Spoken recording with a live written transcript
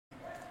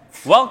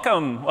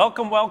Welcome,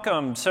 welcome,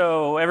 welcome.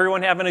 So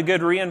everyone having a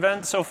good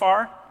reInvent so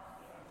far?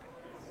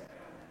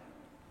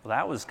 Well,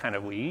 that was kind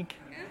of weak.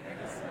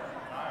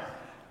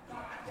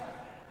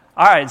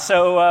 All right,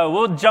 so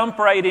we'll jump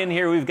right in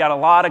here. We've got a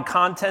lot of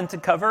content to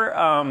cover.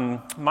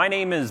 My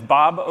name is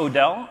Bob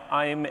Odell.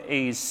 I'm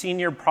a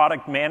senior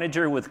product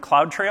manager with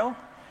CloudTrail.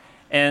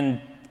 And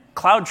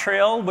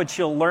CloudTrail, which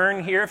you'll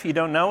learn here if you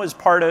don't know, is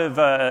part of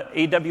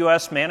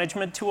AWS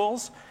Management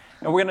Tools.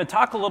 And we're going to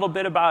talk a little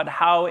bit about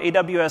how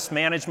AWS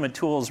Management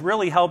Tools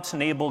really helps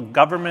enable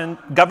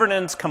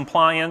governance,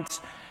 compliance,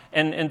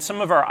 and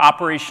some of our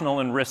operational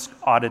and risk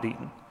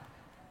auditing.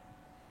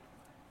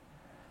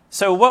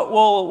 So what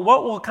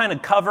we'll kind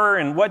of cover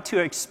and what to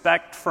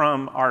expect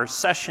from our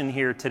session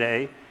here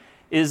today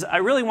is I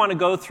really want to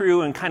go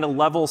through and kind of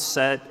level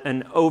set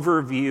an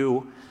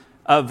overview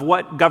of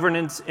what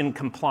governance and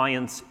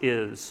compliance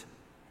is.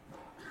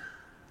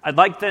 I'd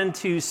like then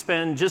to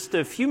spend just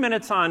a few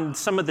minutes on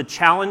some of the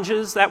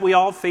challenges that we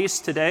all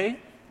face today,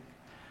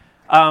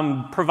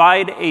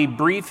 provide a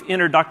brief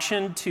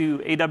introduction to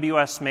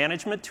AWS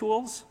Management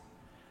Tools,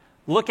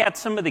 look at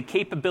some of the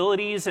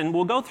capabilities, and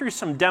we'll go through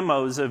some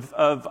demos of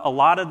a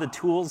lot of the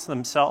tools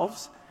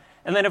themselves.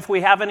 And then if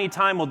we have any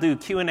time, we'll do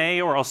Q&A,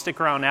 or I'll stick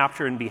around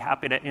after and be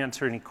happy to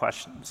answer any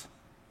questions.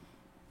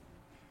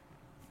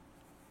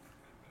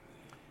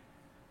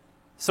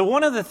 So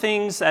one of the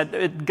things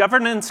that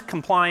governance,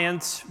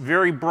 compliance,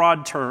 very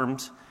broad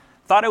terms,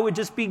 thought it would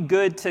just be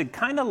good to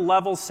kind of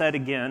level set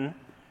again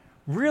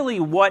really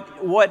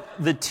what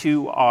the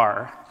two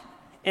are.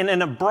 And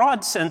in a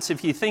broad sense,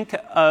 if you think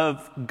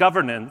of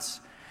governance,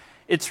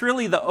 it's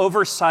really the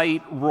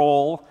oversight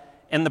role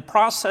and the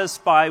process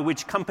by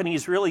which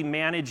companies really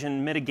manage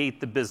and mitigate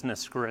the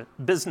business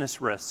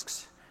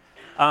risks.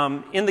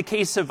 In the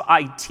case of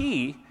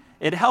IT,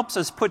 it helps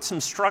us put some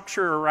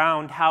structure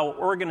around how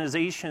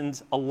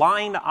organizations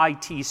align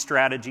IT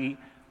strategy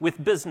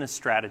with business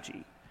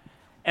strategy,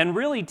 and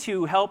really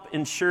to help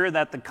ensure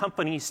that the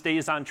company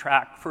stays on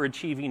track for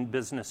achieving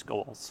business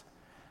goals.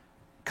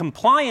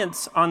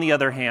 Compliance, on the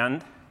other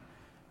hand,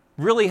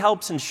 really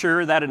helps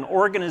ensure that an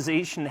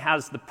organization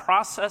has the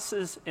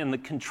processes and the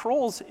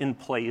controls in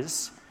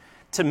place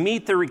to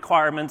meet the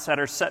requirements that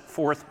are set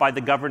forth by the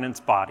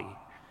governance body.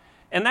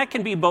 And that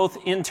can be both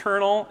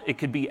internal, it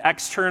could be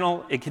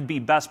external, it could be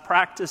best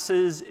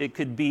practices, it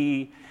could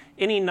be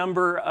any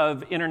number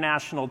of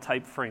international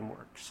type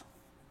frameworks.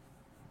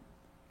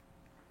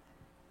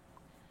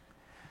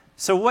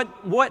 So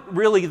what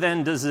really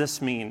then does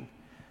this mean?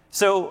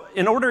 So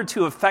in order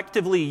to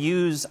effectively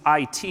use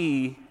IT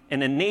in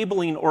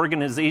enabling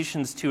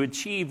organizations to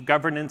achieve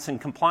governance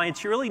and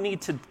compliance, you really need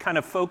to kind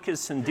of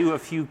focus and do a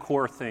few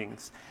core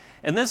things.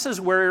 And this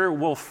is where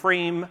we'll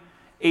frame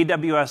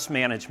AWS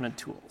Management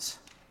Tools.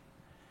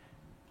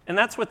 And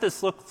that's what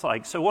this looks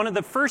like. So one of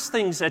the first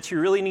things that you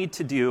really need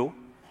to do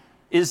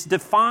is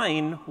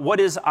define what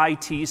is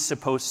IT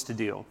supposed to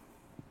do.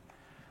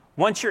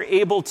 Once you're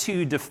able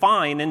to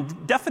define,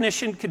 and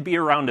definition could be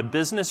around a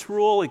business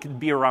rule, it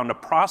could be around a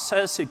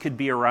process, it could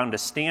be around a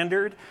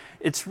standard.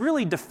 It's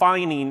really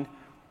defining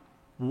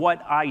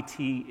what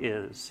IT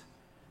is.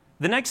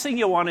 The next thing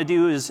you'll want to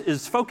do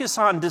is focus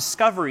on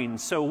discovering,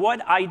 so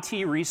what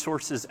IT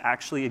resources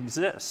actually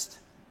exist.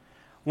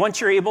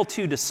 Once you're able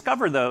to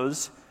discover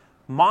those,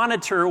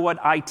 monitor what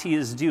IT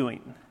is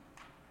doing.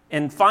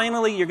 And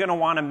finally, you're going to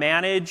want to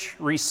manage,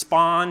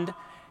 respond,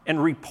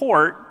 and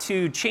report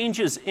to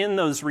changes in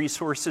those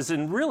resources.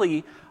 And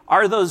really,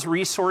 are those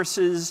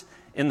resources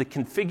and the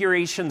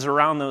configurations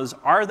around those,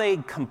 are they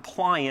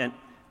compliant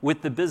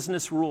with the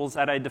business rules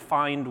that I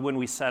defined when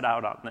we set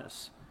out on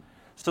this?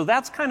 So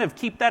that's kind of,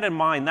 keep that in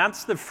mind.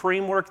 That's the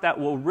framework that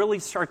will really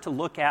start to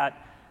look at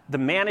the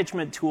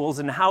management tools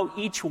and how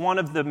each one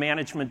of the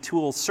management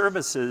tool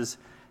services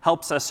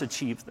helps us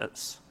achieve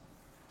this.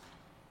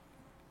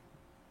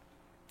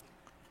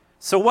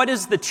 So what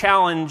is the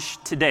challenge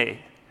today?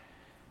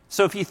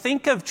 So if you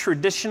think of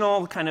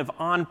traditional kind of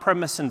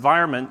on-premise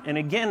environment, and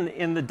again,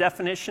 in the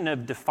definition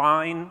of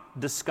define,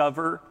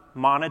 discover,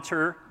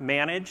 monitor,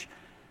 manage,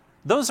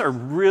 those are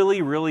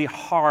really, really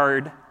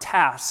hard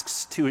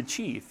tasks to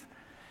achieve.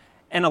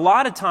 And a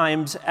lot of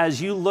times,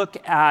 as you look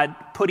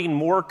at putting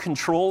more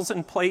controls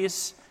in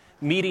place,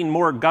 meeting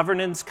more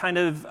governance kind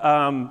of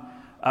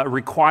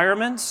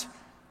requirements,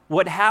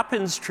 what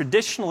happens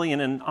traditionally in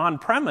an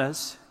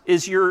on-premise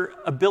is your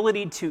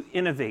ability to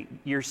innovate,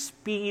 your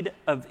speed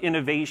of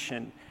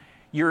innovation,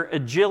 your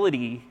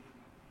agility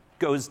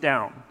goes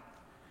down.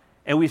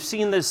 And we've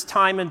seen this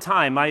time and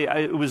time.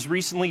 I was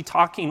recently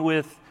talking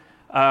with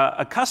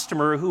a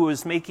customer who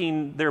was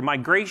making their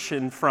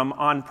migration from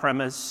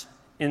on-premise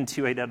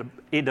into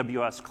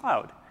AWS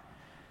Cloud.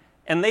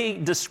 And they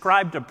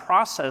described a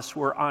process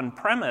where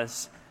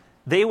on-premise,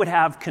 they would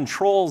have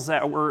controls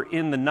that were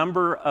in the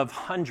number of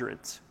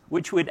hundreds,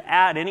 which would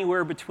add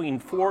anywhere between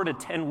 4 to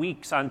 10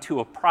 weeks onto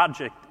a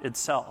project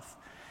itself.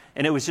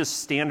 And it was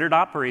just standard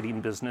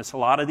operating business. A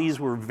lot of these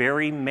were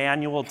very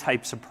manual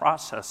types of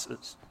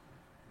processes.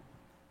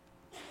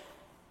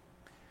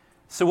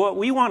 So what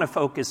we want to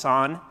focus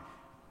on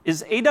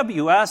is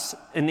AWS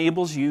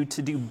enables you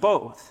to do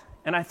both.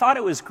 And I thought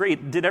it was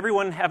great. Did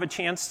everyone have a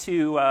chance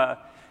to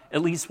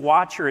at least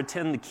watch or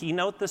attend the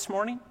keynote this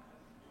morning?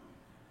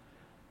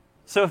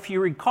 So if you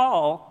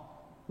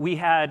recall, we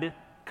had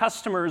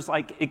customers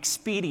like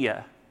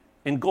Expedia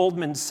and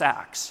Goldman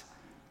Sachs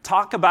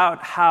talk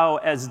about how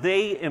as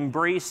they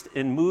embraced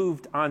and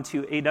moved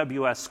onto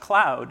AWS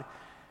Cloud,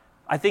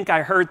 I think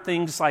I heard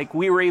things like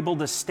we were able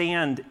to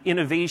stand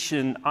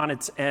innovation on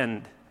its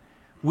end.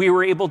 We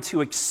were able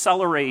to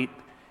accelerate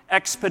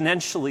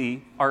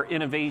exponentially our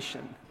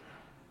innovation.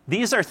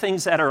 These are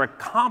things that are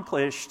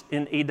accomplished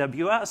in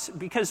AWS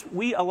because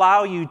we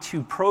allow you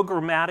to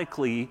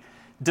programmatically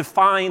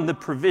define the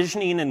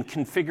provisioning and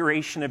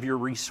configuration of your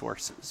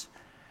resources.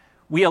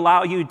 We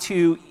allow you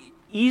to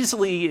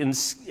easily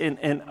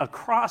and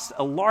across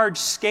a large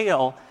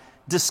scale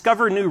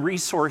discover new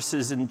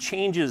resources and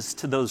changes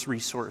to those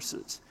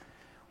resources.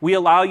 We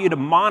allow you to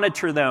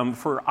monitor them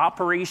for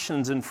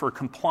operations and for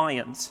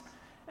compliance.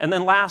 And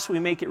then last, we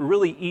make it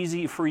really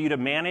easy for you to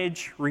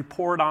manage,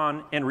 report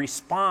on, and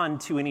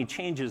respond to any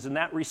changes. And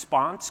that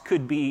response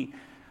could be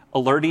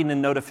alerting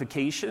and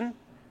notification.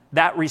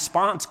 That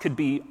response could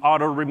be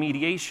auto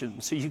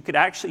remediation. So you could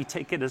actually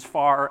take it as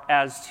far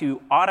as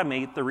to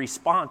automate the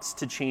response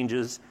to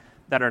changes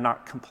that are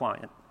not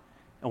compliant.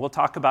 And we'll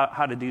talk about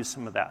how to do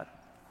some of that.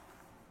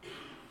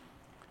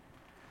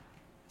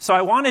 So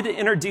I wanted to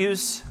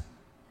introduce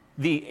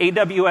the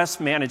AWS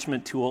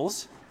management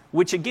tools,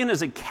 which again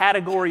is a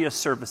category of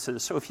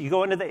services. So if you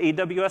go into the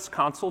AWS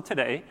console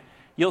today,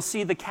 you'll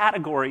see the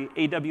category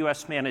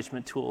AWS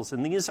management tools.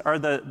 And these are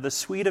the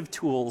suite of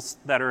tools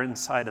that are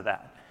inside of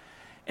that.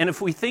 And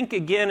if we think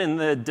again in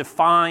the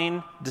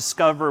define,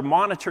 discover,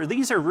 monitor,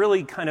 these are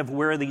really kind of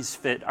where these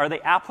fit. Are they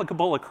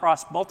applicable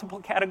across multiple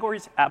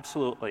categories?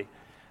 Absolutely.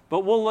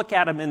 But we'll look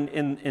at them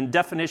in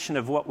definition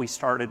of what we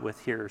started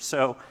with here.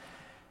 So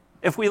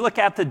if we look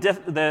at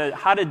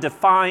how to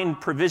define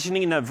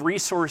provisioning of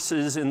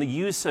resources and the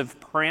use of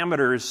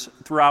parameters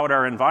throughout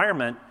our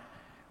environment,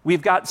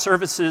 we've got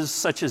services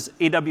such as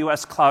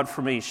AWS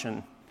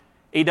CloudFormation,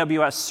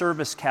 AWS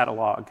Service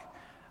Catalog,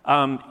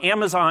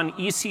 Amazon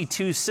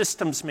EC2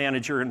 Systems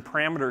Manager and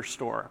Parameter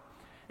Store.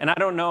 And I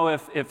don't know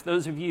if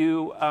those of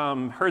you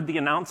heard the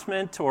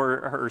announcement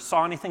or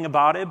saw anything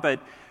about it,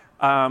 but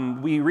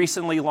we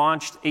recently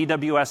launched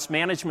AWS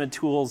Management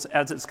Tools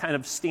as its kind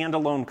of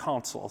standalone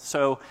console.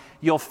 So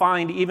you'll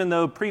find, even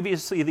though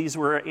previously these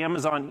were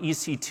Amazon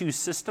EC2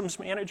 Systems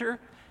Manager,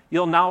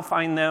 you'll now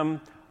find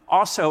them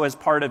also as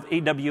part of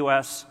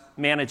AWS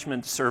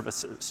Management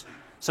Services.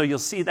 So you'll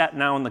see that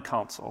now in the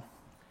console.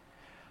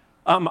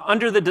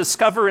 Under the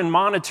Discover and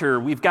Monitor,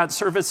 we've got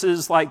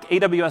services like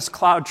AWS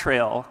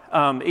CloudTrail,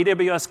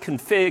 AWS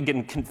Config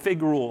and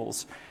Config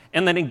Rules,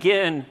 and then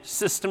again,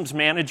 Systems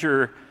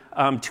Manager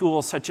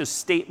tools such as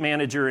State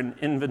Manager and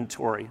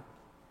Inventory.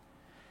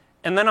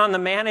 And then on the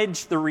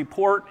Manage, the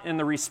Report, and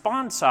the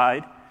Respond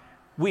side,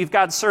 we've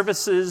got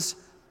services,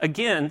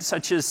 again,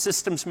 such as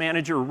Systems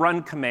Manager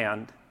Run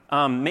Command,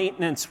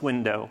 Maintenance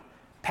Window,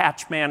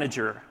 Patch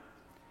Manager.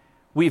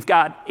 We've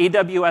got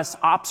AWS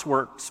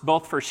OpsWorks,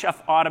 both for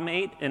Chef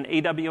Automate and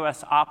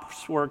AWS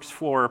OpsWorks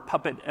for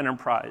Puppet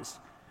Enterprise.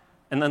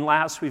 And then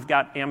last, we've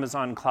got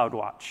Amazon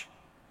CloudWatch.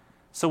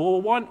 So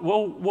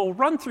we'll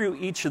run through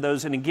each of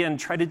those and again,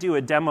 try to do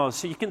a demo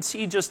so you can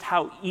see just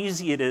how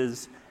easy it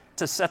is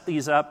to set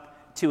these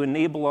up, to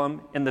enable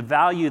them, and the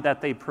value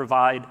that they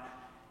provide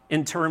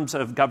in terms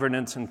of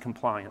governance and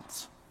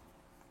compliance.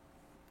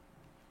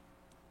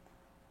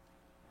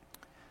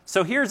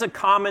 So here's a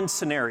common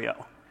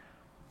scenario.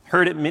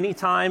 Heard it many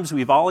times,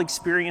 we've all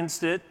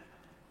experienced it.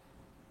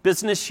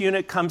 Business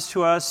unit comes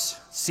to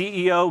us,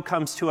 CEO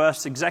comes to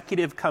us,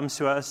 executive comes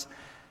to us,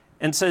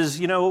 and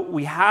says, you know,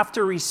 we have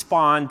to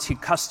respond to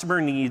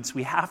customer needs,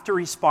 we have to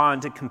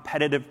respond to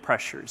competitive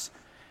pressures,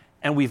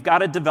 and we've got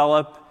to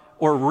develop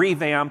or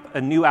revamp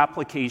a new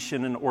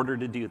application in order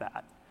to do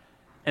that.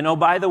 And oh,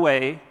 by the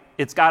way,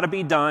 it's got to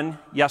be done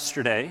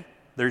yesterday.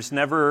 There's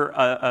never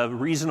a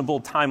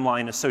reasonable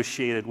timeline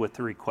associated with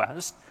the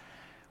request.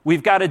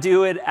 We've got to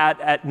do it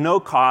at no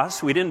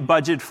cost. We didn't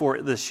budget for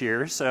it this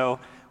year, so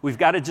we've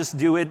got to just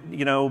do it,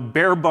 you know,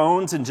 bare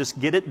bones and just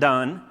get it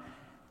done.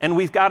 And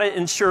we've got to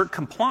ensure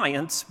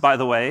compliance, by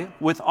the way,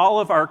 with all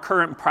of our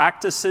current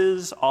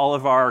practices, all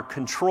of our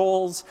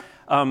controls,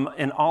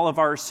 and all of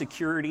our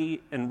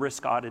security and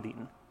risk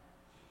auditing.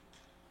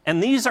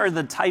 And these are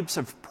the types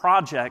of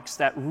projects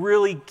that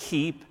really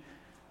keep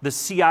the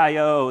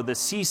CIO, the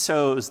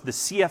CISOs, the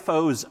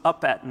CFOs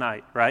up at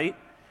night, right?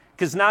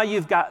 Because now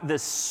you've got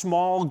this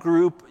small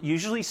group,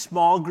 usually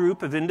small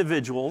group of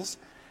individuals,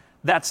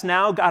 that's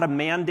now got a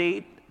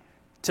mandate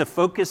to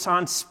focus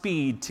on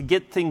speed, to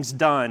get things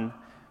done,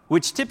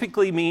 which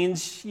typically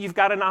means you've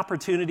got an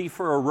opportunity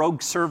for a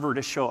rogue server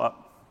to show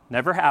up.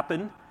 Never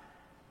happened,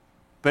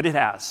 but it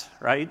has,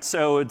 right?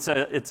 So it's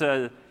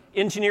a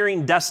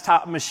engineering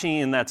desktop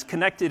machine that's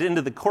connected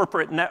into the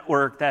corporate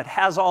network that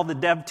has all the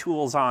dev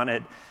tools on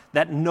it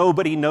that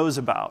nobody knows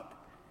about.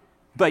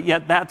 But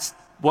yet that's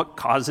what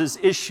causes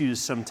issues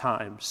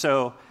sometimes.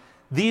 So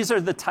These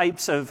are the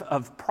types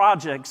of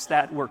projects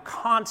that we're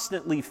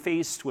constantly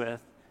faced with,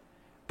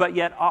 but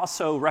yet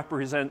also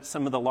represent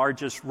some of the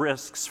largest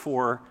risks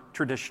for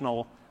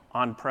traditional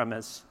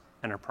on-premise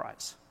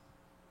enterprise.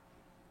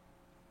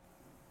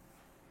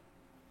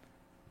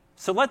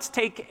 So let's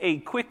take a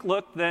quick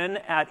look then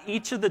at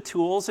each of the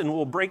tools, and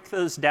we'll break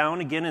those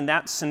down again in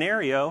that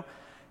scenario.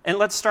 And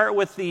let's start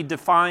with the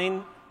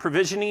define,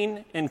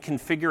 provisioning, and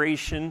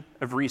configuration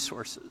of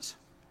resources.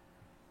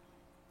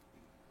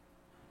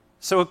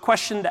 So a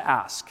question to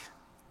ask: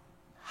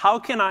 how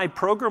can I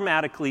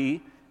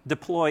programmatically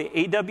deploy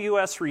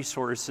AWS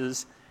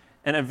resources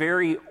in a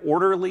very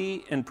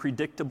orderly and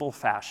predictable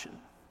fashion?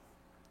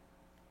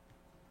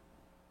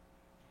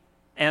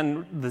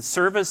 And the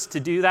service to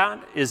do that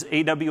is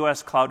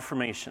AWS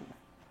CloudFormation.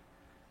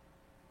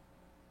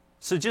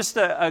 So just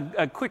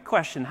a quick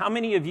question. How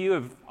many of you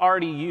have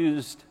already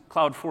used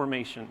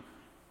CloudFormation?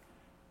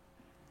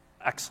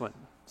 Excellent.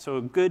 So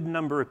a good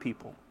number of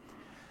people.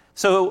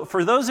 So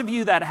for those of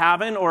you that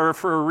haven't, or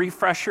for a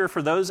refresher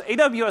for those,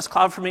 AWS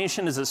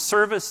CloudFormation is a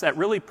service that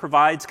really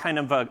provides kind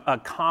of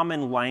a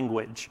common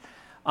language.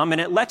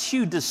 And it lets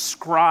you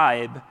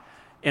describe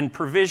and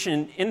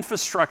provision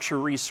infrastructure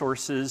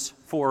resources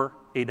for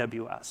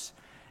AWS.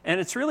 And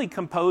it's really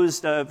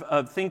composed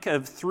of think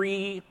of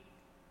three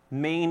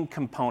main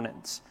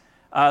components.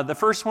 The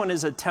first one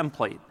is a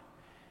template.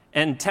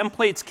 And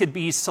templates could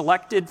be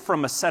selected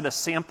from a set of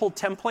sample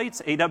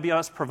templates.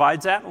 AWS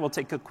provides that, and we'll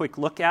take a quick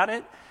look at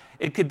it.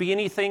 It could be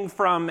anything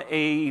from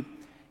a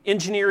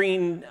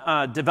engineering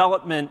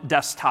development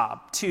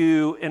desktop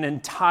to an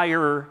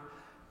entire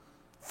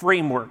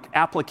framework,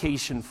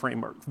 application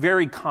framework,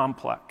 very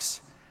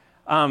complex.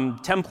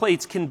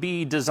 Templates can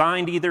be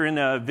designed either in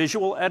a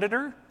visual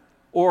editor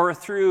or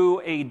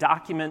through a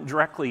document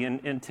directly.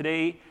 And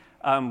today,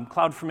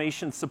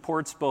 CloudFormation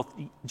supports both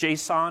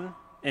JSON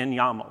and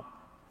YAML.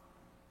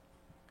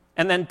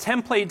 And then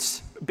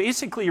templates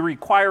basically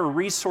require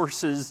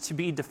resources to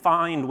be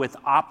defined with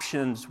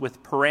options,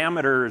 with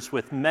parameters,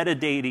 with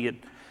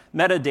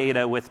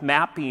metadata, with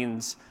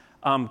mappings,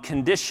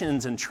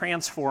 conditions, and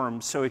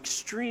transforms. So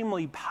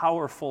extremely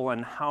powerful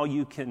in how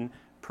you can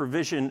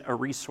provision a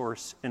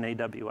resource in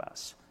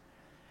AWS.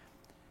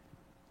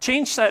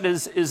 Change set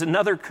is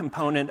another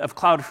component of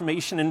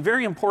CloudFormation, and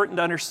very important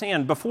to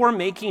understand. Before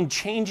making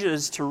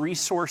changes to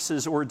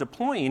resources or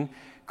deploying,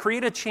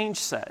 create a change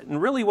set.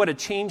 And really what a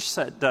change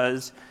set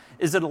does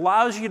is it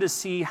allows you to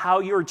see how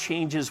your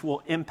changes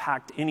will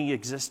impact any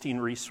existing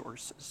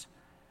resources.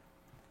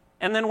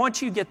 And then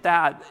once you get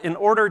that, in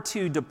order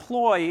to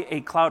deploy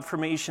a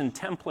CloudFormation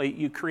template,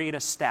 you create a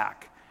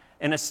stack.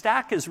 And a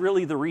stack is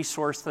really the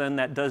resource then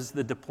that does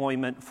the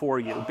deployment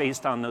for you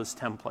based on those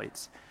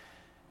templates.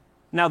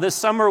 Now this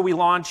summer we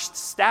launched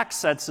stack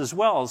sets as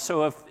well.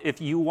 So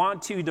if you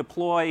want to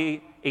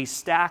deploy a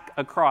stack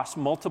across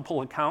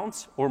multiple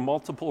accounts or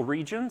multiple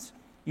regions,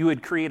 you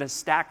would create a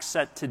stack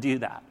set to do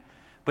that.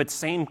 But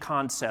same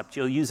concept.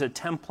 You'll use a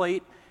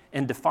template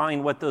and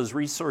define what those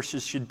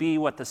resources should be,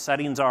 what the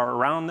settings are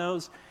around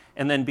those,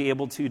 and then be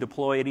able to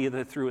deploy it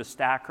either through a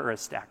stack or a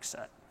stack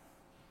set.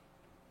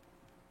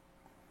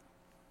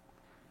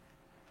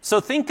 So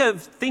think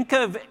of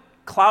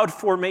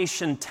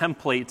CloudFormation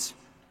templates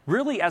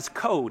really as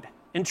code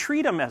and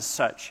treat them as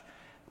such.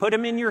 Put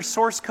them in your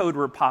source code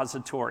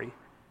repository.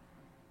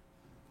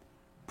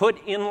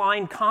 Put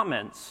inline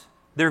comments.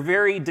 They're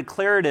very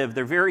declarative.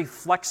 They're very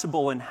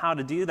flexible in how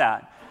to do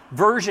that.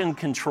 Version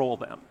control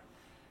them.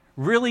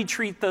 Really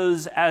treat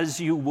those as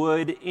you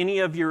would any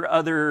of your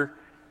other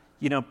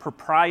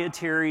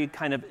proprietary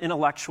kind of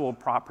intellectual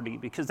property,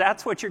 because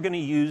that's what you're going to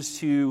use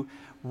to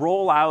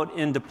roll out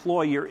and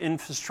deploy your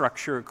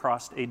infrastructure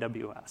across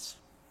AWS.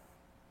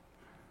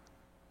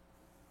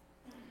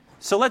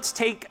 So let's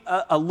take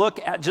a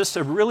look at just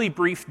a really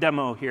brief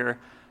demo here.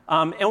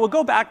 And we'll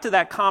go back to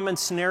that common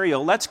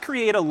scenario. Let's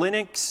create a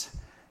Linux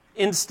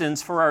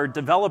instance for our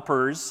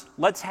developers.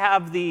 Let's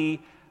have the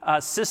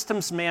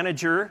systems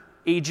manager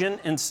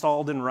agent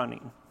installed and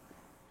running.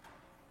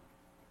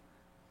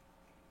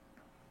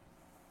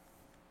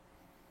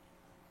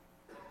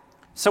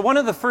 So one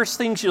of the first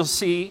things you'll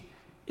see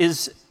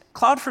is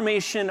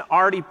CloudFormation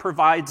already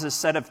provides a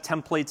set of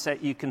templates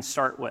that you can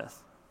start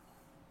with.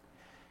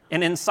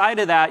 And inside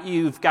of that,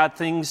 you've got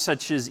things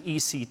such as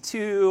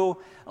EC2,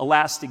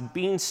 Elastic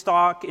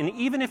Beanstalk, and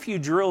even if you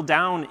drill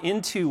down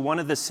into one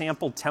of the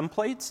sample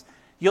templates,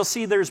 you'll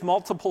see there's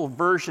multiple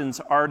versions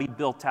already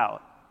built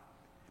out.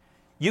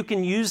 You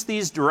can use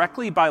these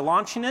directly by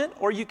launching it,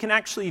 or you can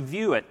actually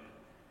view it.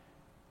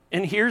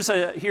 And here's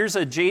a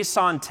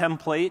JSON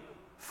template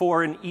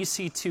for an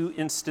EC2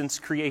 instance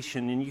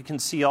creation, and you can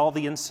see all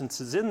the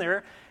instances in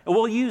there, and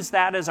we'll use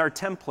that as our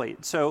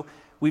template. So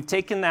we've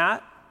taken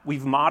that,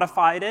 we've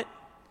modified it,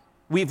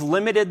 we've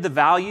limited the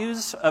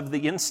values of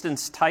the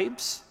instance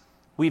types,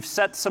 we've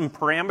set some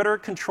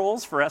parameter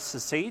controls for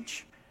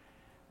SSH,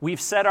 we've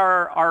set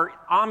our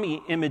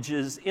AMI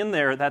images in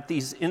there that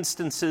these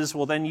instances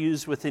will then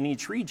use within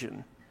each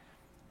region.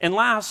 And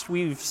last,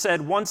 we've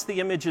said once the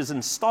image is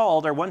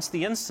installed, or once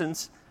the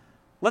instance,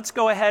 let's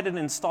go ahead and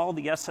install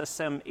the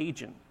SSM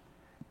agent.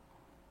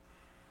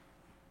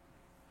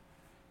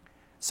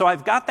 So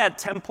I've got that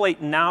template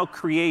now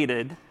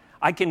created.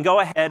 I can go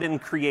ahead and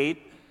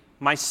create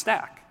my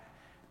stack.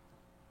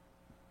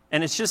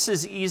 And it's just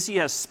as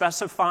easy as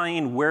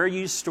specifying where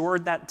you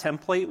stored that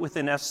template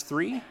within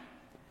S3,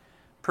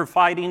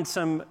 providing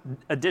some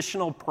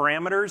additional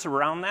parameters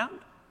around that.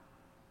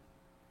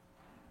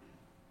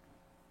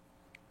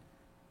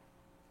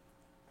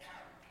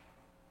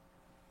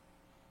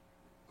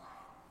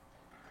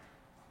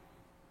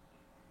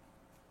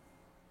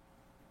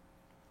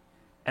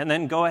 And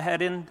then go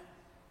ahead and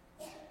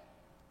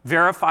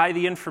verify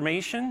the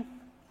information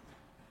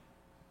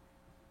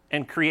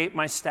and create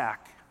my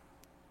stack,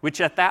 which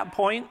at that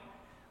point,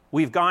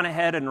 we've gone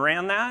ahead and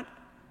ran that,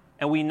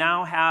 and we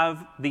now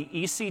have the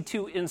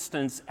EC2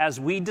 instance as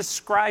we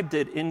described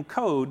it in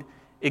code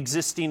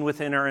existing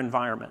within our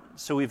environment.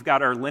 So we've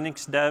got our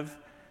Linux Dev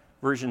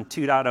version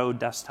 2.0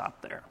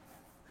 desktop there.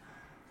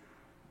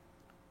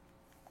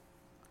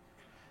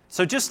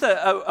 So just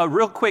a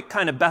real quick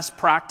kind of best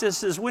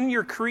practice is when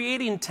you're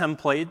creating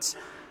templates,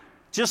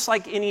 just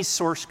like any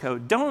source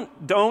code, don't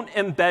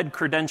embed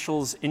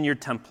credentials in your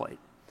template.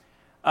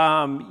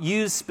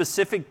 Use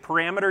specific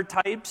parameter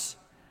types.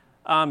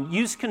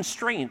 Use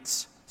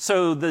constraints.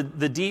 So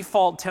the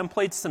default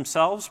templates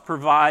themselves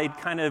provide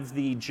kind of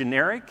the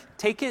generic.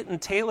 Take it and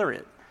tailor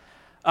it.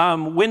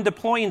 When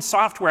deploying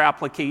software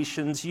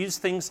applications, use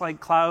things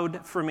like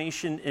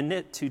CloudFormation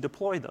init to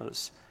deploy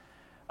those.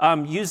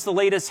 Use the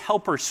latest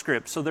helper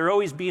scripts, so they're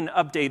always being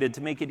updated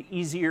to make it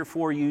easier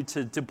for you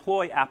to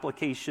deploy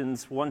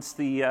applications once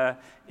the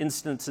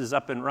instance is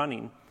up and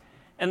running.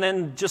 And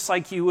then, just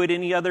like you would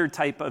any other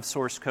type of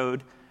source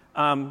code,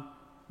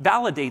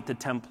 validate the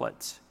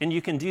templates. And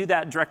you can do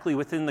that directly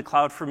within the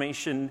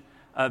CloudFormation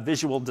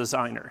Visual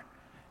Designer.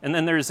 And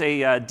then there's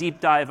a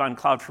deep dive on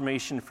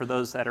CloudFormation for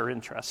those that are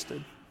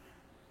interested.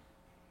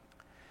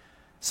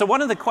 So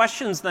one of the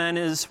questions then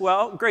is,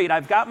 well, great,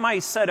 I've got my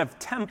set of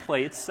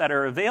templates that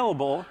are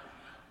available,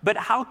 but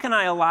how can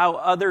I allow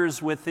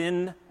others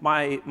within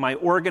my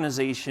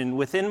organization,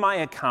 within my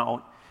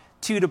account,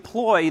 to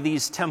deploy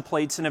these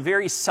templates in a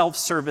very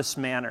self-service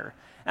manner?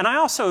 And I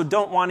also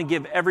don't want to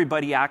give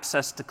everybody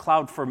access to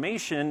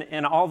CloudFormation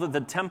and all of the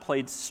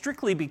templates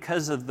strictly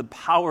because of the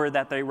power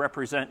that they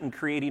represent in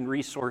creating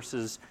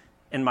resources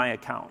in my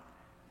account.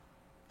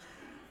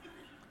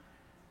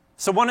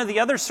 So one of the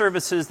other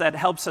services that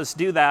helps us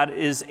do that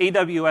is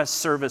AWS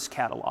Service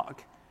Catalog.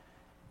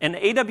 And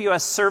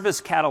AWS Service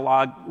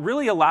Catalog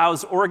really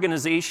allows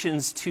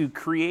organizations to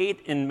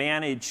create and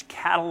manage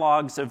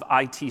catalogs of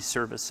IT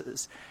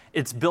services.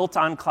 It's built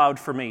on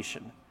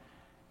CloudFormation.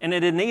 And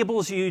it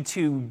enables you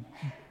to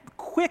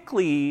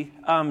quickly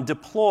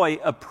deploy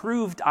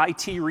approved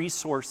IT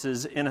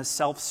resources in a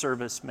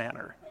self-service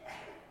manner.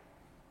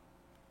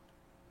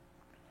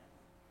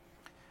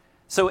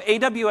 So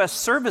AWS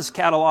Service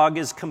Catalog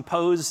is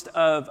composed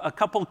of a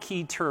couple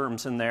key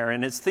terms in there,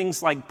 and it's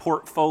things like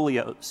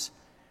portfolios,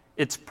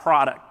 it's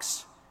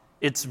products,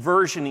 it's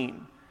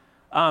versioning.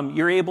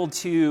 You're able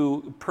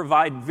to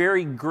provide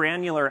very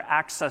granular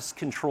access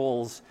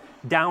controls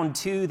down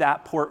to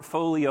that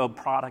portfolio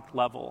product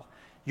level.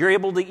 You're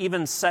able to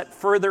even set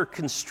further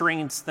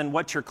constraints than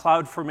what your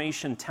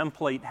CloudFormation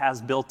template has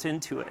built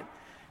into it.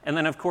 And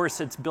then, of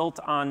course, it's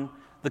built on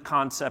the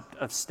concept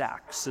of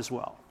stacks as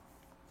well.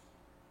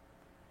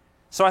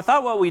 So I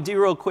thought what we'd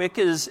do real quick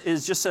is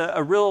just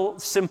a real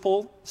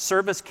simple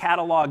service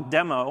catalog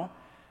demo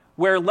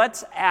where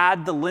let's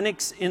add the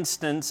Linux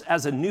instance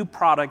as a new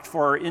product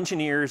for our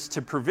engineers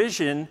to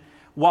provision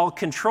while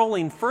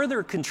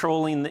further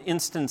controlling the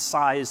instance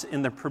size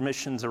and the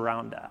permissions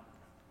around that.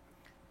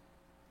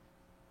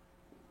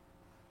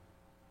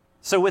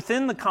 So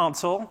within the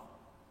console,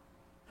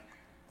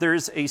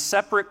 there's a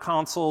separate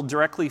console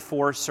directly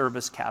for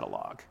Service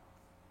Catalog.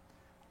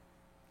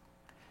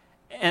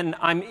 And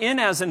I'm in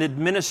as an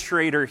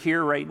administrator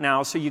here right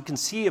now, so you can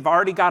see I've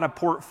already got a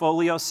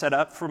portfolio set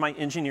up for my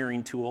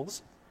engineering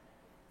tools.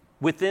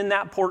 Within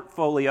that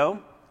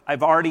portfolio,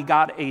 I've already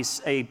got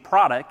a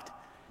product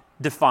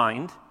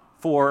defined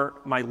for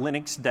my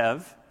Linux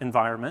Dev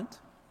environment.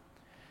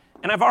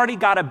 And I've already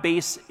got a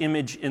base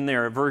image in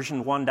there,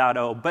 version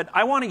 1.0, but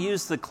I want to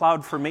use the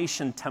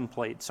CloudFormation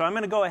template. So I'm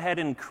going to go ahead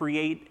and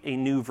create a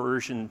new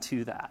version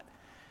to that.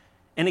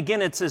 And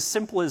again, it's as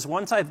simple as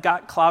once I've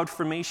got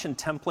CloudFormation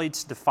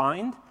templates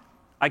defined,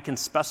 I can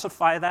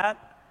specify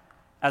that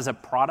as a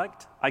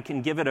product. I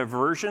can give it a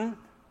version.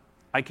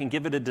 I can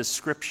give it a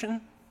description.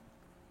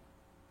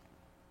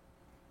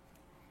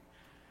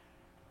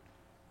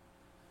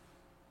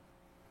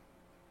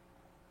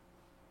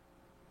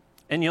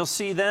 And you'll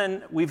see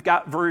then we've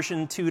got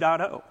version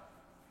 2.0.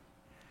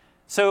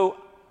 So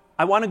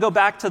I want to go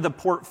back to the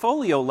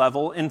portfolio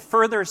level and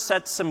further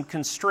set some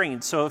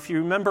constraints. So if you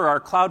remember,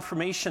 our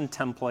CloudFormation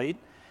template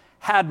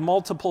had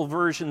multiple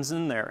versions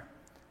in there.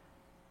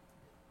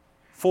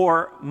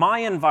 For my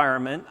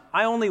environment,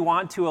 I only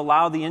want to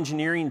allow the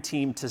engineering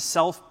team to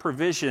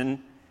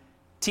self-provision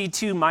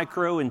T2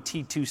 micro and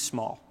T2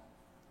 small.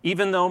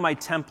 even though my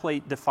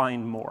template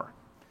defined more.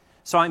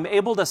 So I'm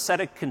able to set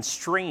a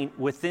constraint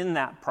within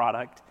that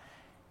product.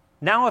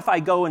 Now if I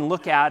go and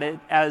look at it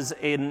as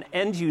an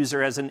end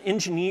user, as an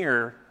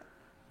engineer,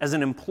 as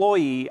an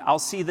employee, I'll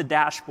see the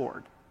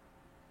dashboard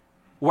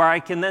where I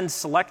can then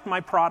select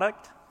my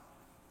product.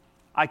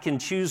 I can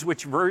choose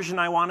which version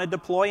I want to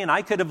deploy, and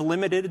I could have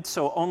limited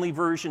so only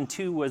version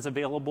 2 was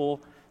available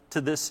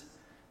to this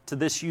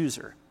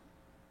user.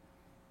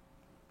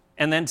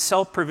 And then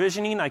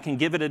self-provisioning, I can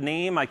give it a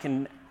name. I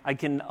can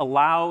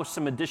allow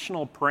some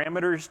additional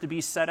parameters to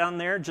be set on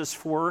there just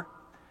for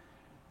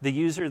the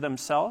user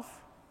themselves.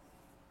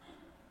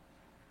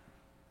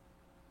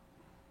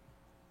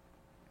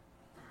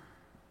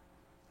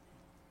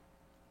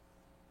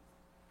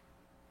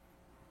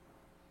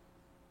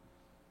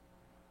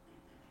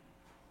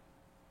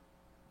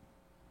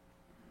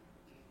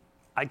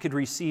 I could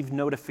receive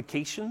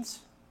notifications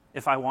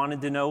if I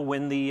wanted to know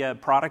when the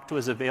product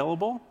was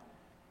available,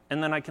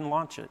 and then I can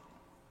launch it.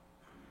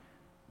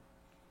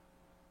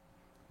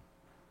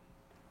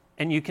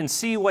 And you can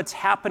see what's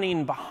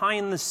happening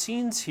behind the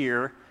scenes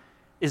here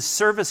is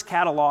Service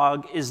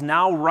Catalog is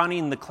now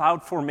running the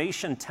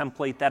CloudFormation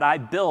template that I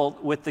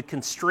built with the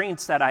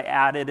constraints that I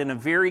added in a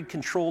very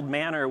controlled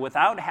manner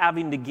without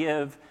having to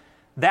give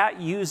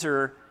that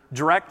user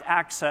direct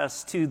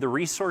access to the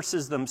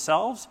resources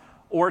themselves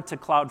or to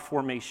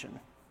CloudFormation.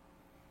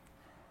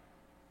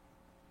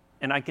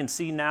 And I can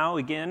see now,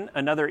 again,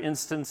 another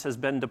instance has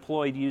been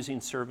deployed using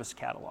Service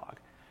Catalog.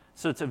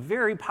 So it's a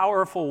very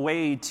powerful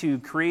way to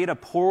create a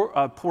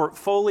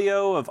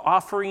portfolio of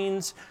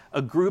offerings,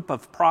 a group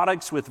of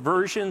products with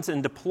versions,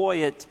 and deploy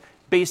it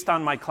based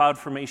on my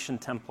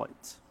CloudFormation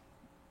templates.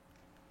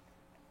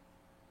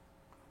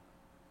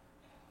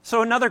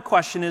 So another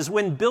question is,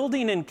 when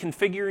building and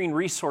configuring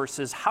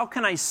resources, how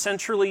can I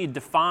centrally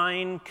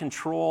define,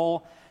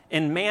 control,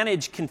 and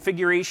manage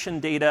configuration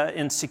data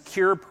and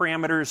secure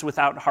parameters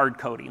without hard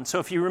coding? So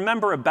if you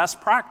remember a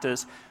best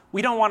practice,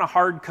 we don't want to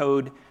hard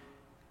code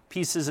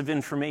pieces of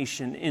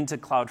information into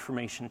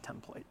CloudFormation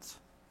templates.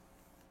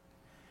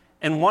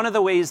 And one of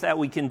the ways that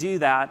we can do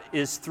that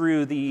is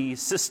through the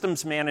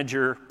Systems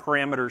Manager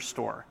Parameter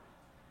Store.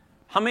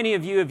 How many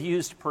of you have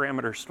used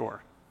Parameter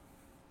Store?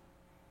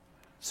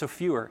 So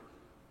fewer.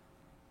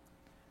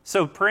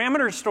 So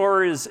Parameter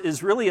Store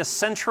is really a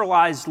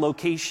centralized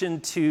location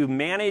to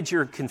manage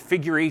your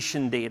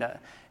configuration data,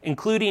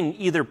 including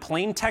either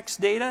plain text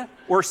data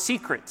or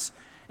secrets.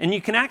 And you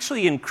can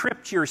actually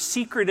encrypt your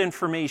secret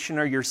information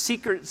or your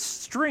secret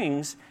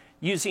strings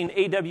using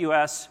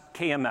AWS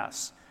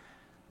KMS.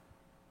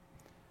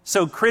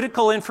 So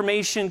critical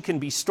information can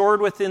be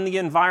stored within the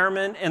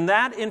environment, and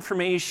that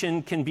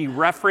information can be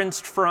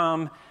referenced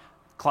from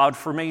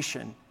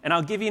CloudFormation. And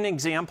I'll give you an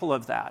example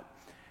of that.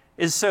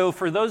 So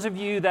for those of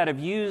you that have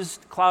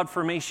used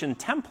CloudFormation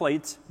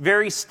templates,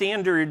 very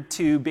standard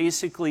to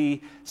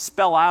basically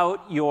spell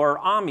out your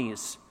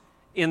AMIs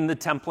in the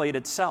template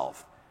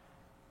itself.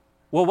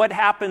 Well, what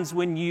happens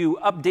when you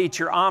update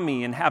your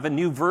AMI and have a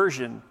new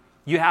version?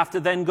 You have to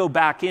then go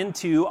back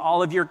into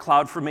all of your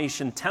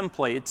CloudFormation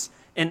templates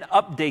and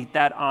update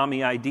that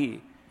AMI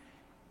ID.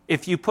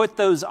 If you put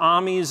those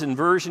AMIs and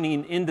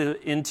versioning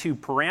into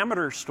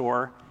Parameter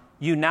Store,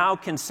 you now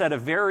can set a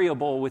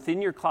variable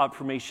within your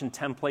CloudFormation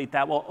template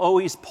that will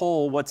always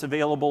pull what's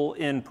available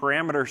in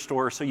Parameter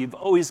Store, so you've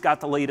always got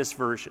the latest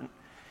version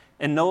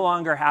and no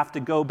longer have to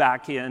go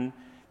back in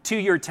to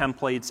your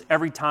templates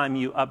every time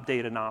you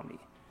update an AMI.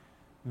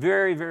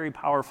 Very, very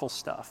powerful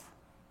stuff.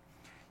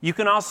 You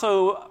can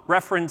also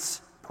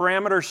reference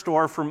Parameter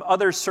Store from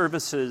other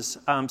services,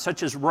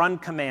 such as Run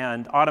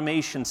Command,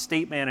 Automation,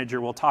 State Manager.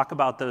 We'll talk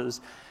about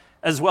those,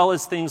 as well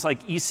as things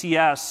like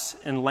ECS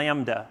and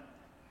Lambda.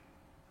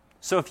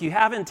 So if you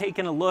haven't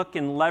taken a look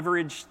and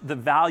leveraged the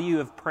value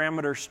of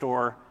Parameter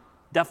Store,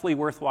 definitely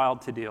worthwhile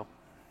to do.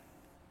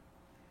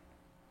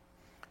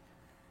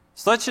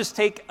 So let's just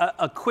take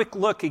a quick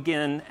look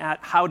again at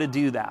how to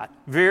do that.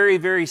 Very,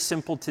 very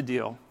simple to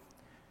do.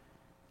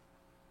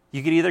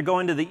 You could either go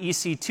into the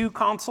EC2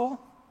 console,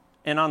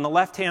 and on the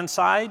left-hand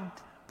side,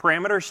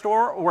 Parameter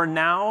Store, or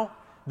now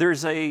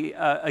there's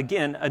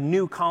again, a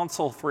new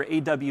console for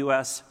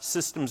AWS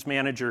Systems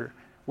Manager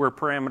where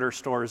Parameter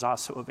Store is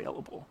also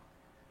available.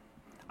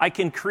 I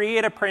can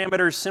create a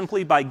parameter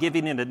simply by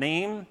giving it a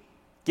name,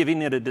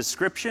 giving it a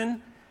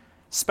description,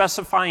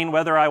 specifying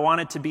whether I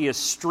want it to be a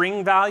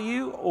string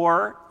value,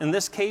 or in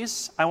this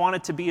case, I want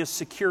it to be a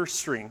secure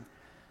string.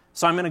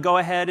 So I'm going to go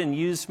ahead and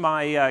use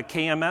my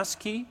KMS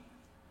key.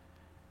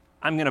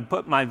 I'm going to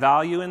put my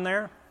value in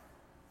there,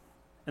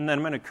 and then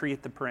I'm going to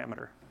create the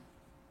parameter.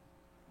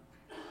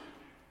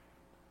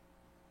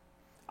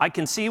 I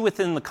can see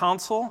within the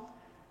console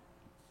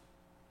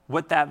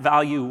what that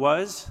value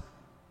was.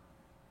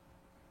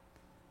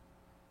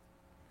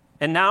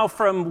 And now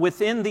from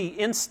within the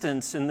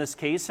instance in this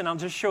case, and I'll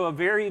just show a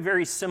very,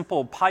 very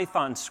simple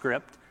Python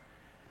script.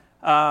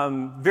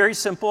 Very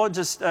simple,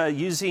 just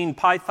using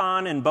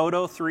Python and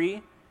Boto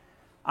 3.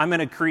 I'm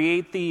going to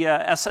create the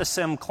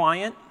SSM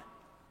client.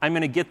 I'm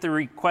going to get the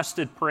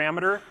requested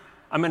parameter.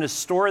 I'm going to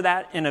store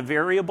that in a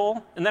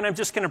variable, and then I'm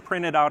just going to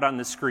print it out on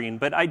the screen.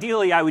 But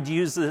ideally, I would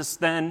use this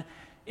then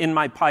in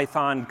my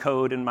Python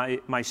code and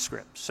my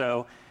script.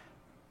 So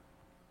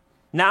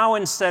now,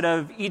 instead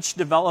of each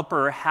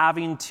developer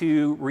having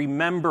to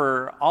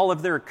remember all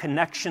of their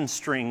connection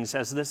strings,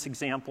 as this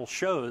example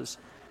shows,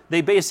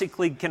 they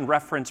basically can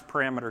reference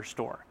parameter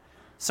store.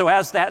 So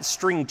as that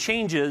string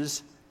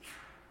changes,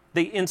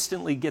 they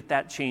instantly get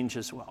that change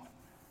as well.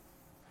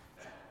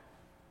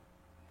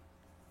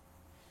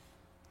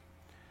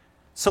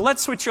 So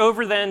let's switch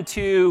over then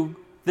to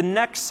the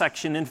next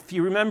section. And if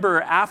you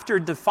remember, after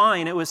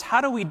define, it was how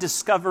do we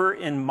discover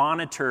and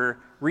monitor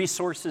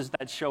resources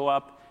that show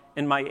up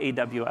in my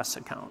AWS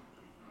account?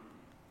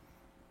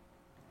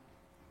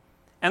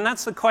 And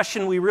that's the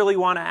question we really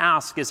want to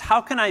ask, is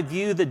how can I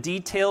view the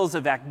details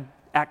of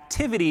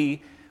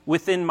activity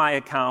within my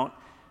account?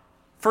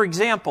 For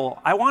example,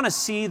 I want to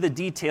see the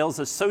details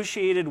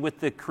associated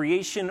with the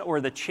creation or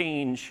the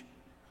change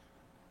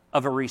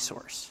of a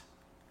resource.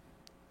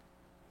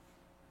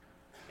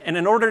 And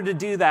in order to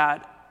do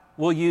that,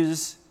 we'll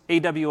use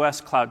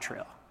AWS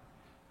CloudTrail.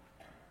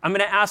 I'm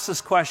going to ask this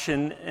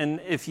question,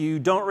 and if you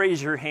don't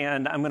raise your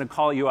hand, I'm going to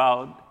call you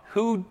out.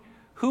 Who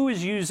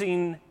is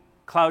using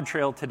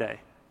CloudTrail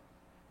today?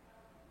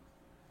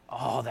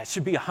 Oh, that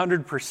should be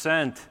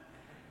 100%.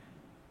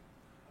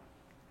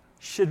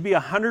 Should be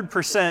 100%.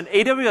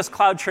 AWS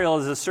CloudTrail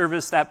is a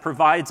service that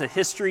provides a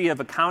history of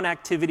account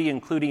activity,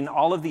 including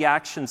all of the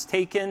actions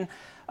taken,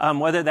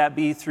 whether that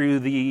be through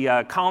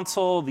the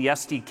console, the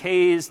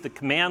SDKs, the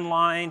command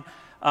line,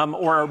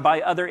 or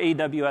by other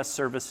AWS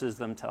services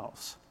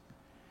themselves.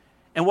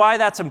 And why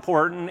that's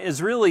important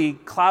is really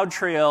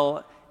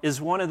CloudTrail is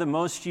one of the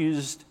most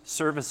used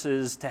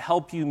services to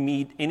help you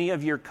meet any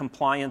of your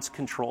compliance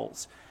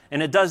controls.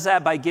 And it does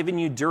that by giving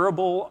you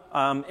durable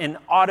and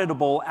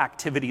auditable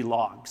activity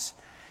logs.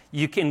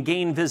 You can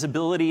gain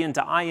visibility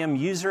into IAM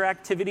user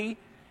activity.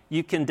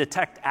 You can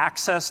detect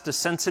access to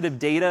sensitive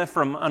data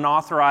from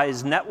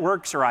unauthorized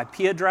networks or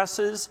IP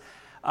addresses.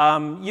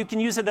 You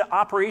can use it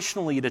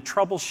operationally to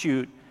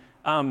troubleshoot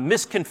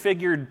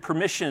misconfigured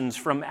permissions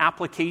from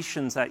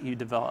applications that you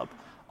develop.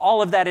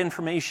 All of that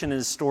information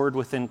is stored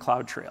within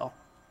CloudTrail.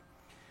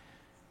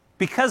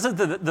 Because of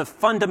the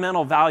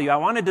fundamental value, I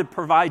wanted to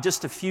provide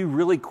just a few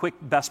really quick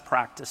best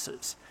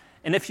practices.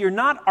 And if you're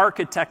not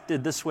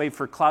architected this way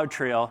for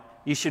CloudTrail,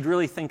 you should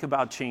really think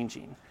about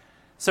changing.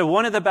 So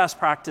one of the best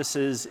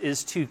practices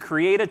is to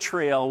create a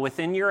trail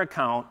within your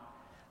account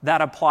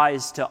that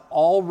applies to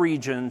all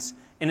regions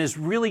and is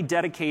really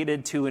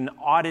dedicated to an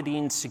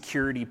auditing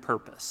security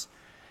purpose.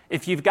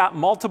 If you've got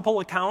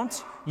multiple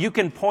accounts, you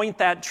can point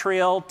that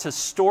trail to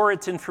store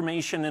its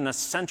information in a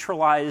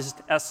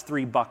centralized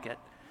S3 bucket.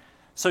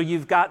 So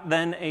you've got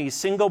then a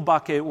single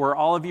bucket where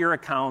all of your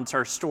accounts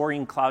are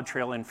storing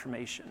CloudTrail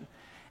information.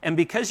 And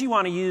because you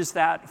want to use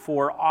that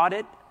for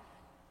audit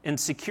and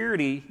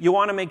security, you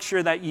want to make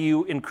sure that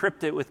you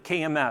encrypt it with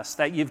KMS,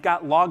 that you've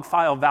got log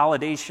file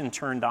validation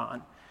turned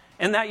on,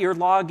 and that you're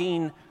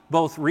logging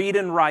both read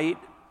and write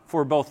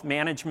for both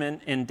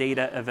management and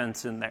data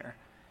events in there.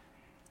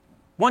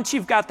 Once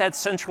you've got that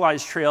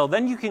centralized trail,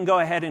 then you can go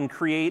ahead and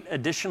create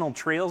additional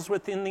trails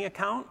within the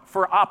account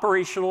for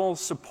operational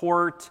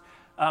support,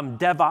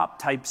 DevOps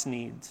types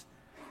needs.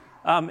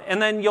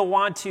 And then you'll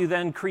want to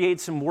then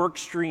create some work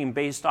stream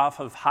based off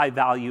of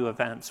high-value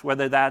events,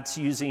 whether that's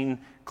using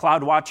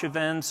CloudWatch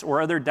events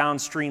or other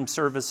downstream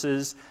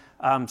services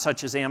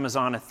such as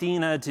Amazon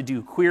Athena to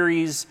do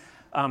queries,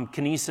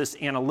 Kinesis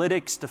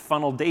Analytics to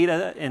funnel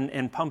data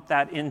and pump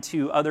that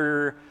into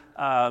other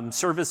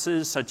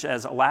services such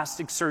as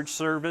Elasticsearch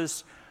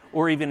service,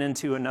 or even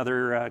into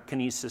another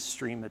Kinesis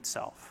stream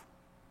itself.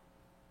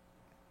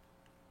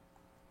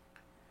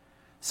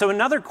 So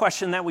another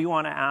question that we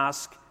want to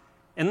ask,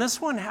 and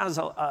this one has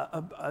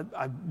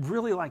I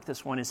really like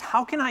this one, is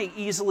how can I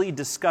easily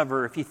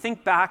discover, if you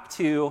think back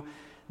to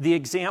the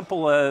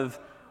example of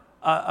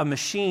a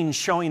machine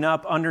showing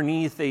up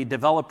underneath a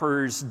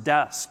developer's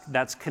desk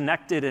that's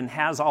connected and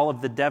has all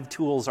of the dev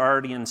tools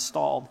already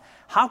installed,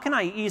 how can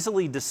I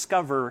easily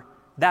discover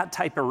that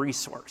type of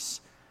resource?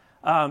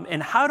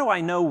 And how do I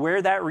know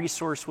where that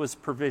resource was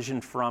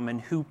provisioned from and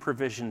who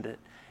provisioned it?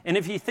 And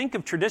if you think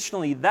of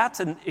traditionally, that's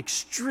an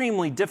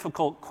extremely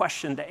difficult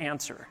question to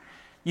answer.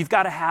 You've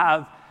got to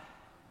have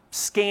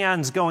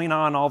scans going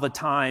on all the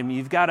time.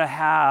 You've got to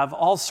have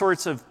all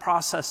sorts of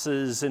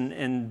processes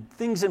and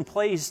things in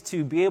place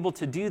to be able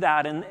to do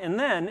that. And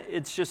then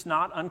it's just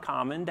not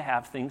uncommon to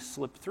have things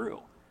slip through.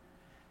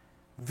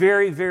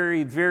 Very,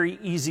 very, very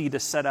easy to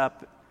set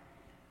up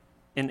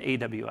in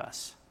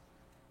AWS.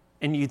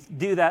 And you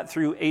do that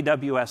through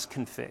AWS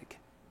Config.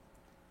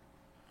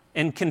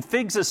 And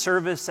Config's a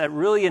service that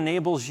really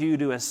enables you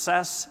to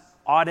assess,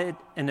 audit,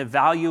 and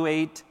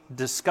evaluate,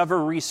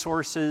 discover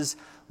resources,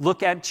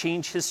 look at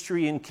change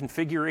history and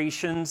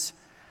configurations,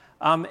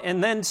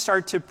 and then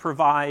start to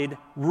provide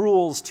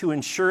rules to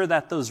ensure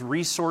that those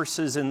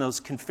resources and those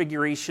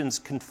configurations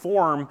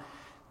conform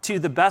to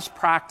the best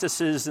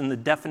practices and the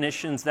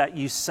definitions that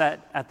you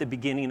set at the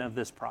beginning of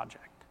this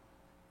project.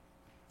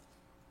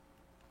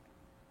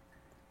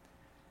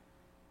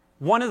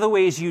 One of the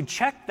ways you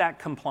check that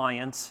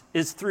compliance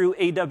is through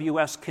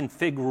AWS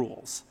config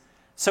rules.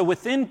 So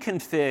within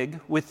config,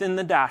 within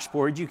the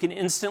dashboard, you can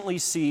instantly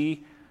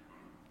see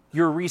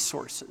your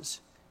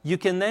resources. You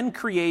can then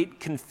create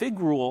config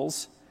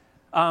rules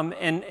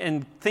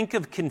and think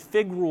of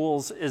config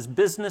rules as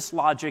business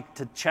logic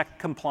to check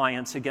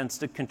compliance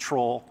against a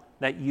control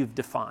that you've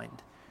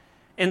defined.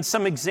 And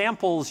some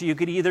examples, you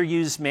could either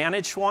use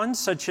managed ones,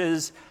 such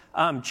as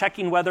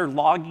checking whether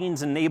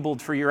logging's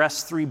enabled for your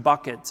S3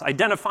 buckets,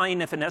 identifying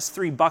if an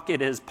S3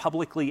 bucket is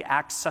publicly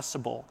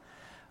accessible,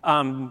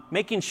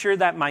 making sure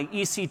that my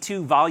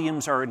EC2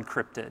 volumes are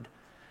encrypted,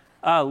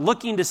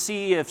 looking to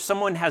see if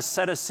someone has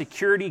set a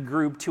security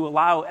group to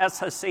allow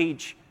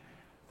SSH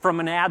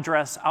from an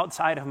address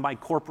outside of my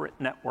corporate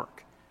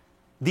network.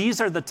 These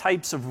are the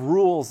types of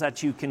rules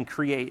that you can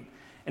create.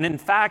 And in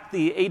fact,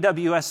 the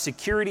AWS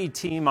security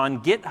team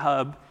on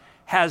GitHub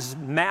has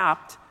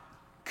mapped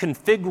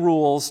config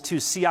rules to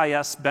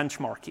CIS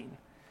benchmarking.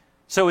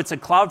 So it's a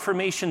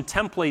CloudFormation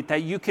template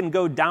that you can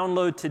go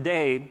download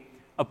today,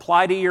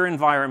 apply to your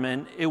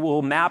environment. It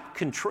will map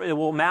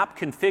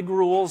config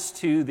rules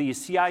to the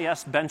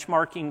CIS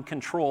benchmarking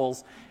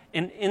controls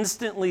and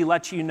instantly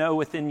let you know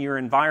within your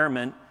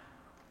environment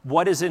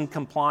what is in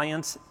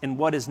compliance and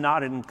what is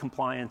not in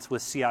compliance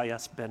with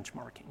CIS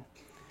benchmarking.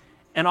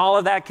 And all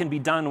of that can be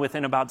done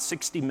within about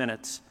 60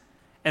 minutes.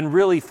 And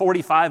really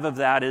 45 of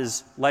that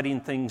is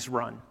letting things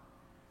run.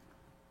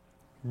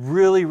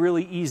 Really,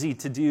 really easy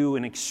to do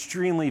and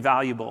extremely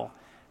valuable,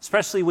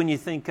 especially when you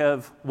think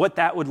of what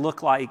that would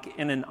look like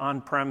in an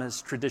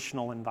on-premise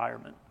traditional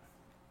environment.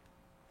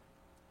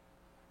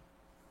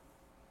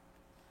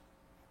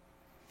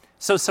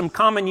 So some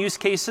common use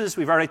cases,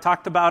 we've already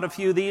talked about a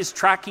few of these: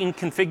 tracking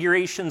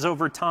configurations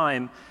over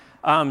time,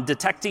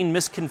 detecting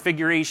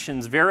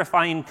misconfigurations,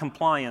 verifying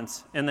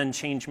compliance, and then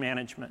change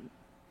management.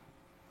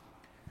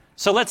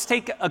 So let's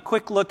take a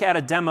quick look at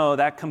a demo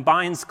that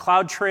combines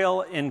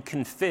CloudTrail and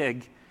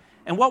config.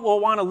 And what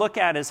we'll want to look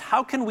at is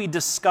how can we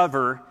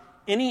discover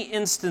any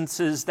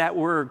instances that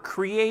were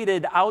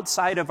created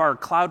outside of our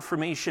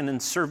CloudFormation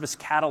and Service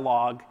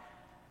Catalog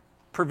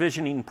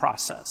provisioning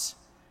process.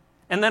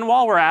 And then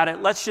while we're at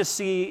it, let's just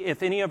see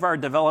if any of our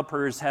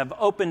developers have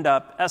opened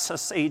up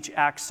SSH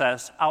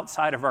access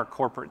outside of our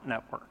corporate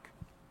network.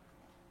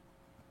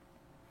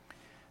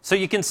 So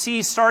you can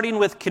see, starting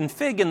with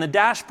config in the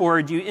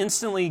dashboard, you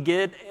instantly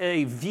get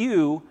a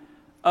view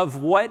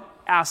of what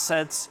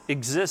assets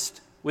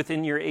exist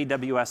within your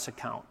AWS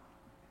account.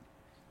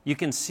 You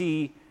can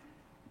see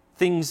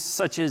things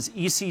such as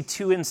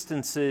EC2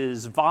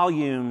 instances,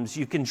 volumes.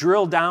 You can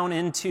drill down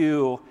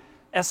into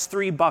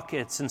S3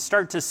 buckets and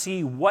start to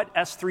see what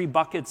S3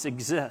 buckets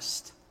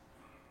exist.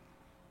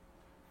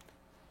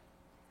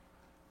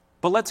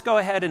 But let's go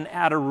ahead and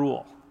add a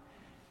rule.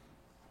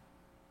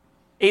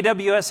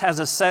 AWS has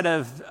a set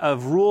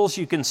of rules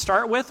you can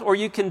start with, or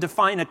you can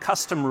define a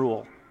custom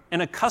rule.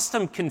 And a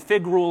custom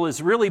config rule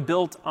is really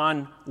built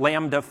on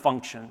Lambda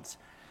functions.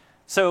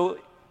 So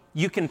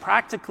you can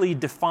practically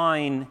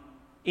define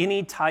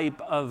any type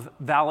of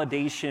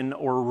validation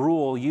or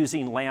rule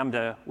using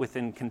Lambda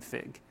within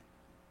config.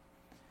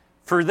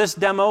 For this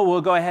demo,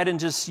 we'll go ahead and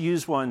just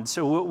use one.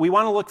 So we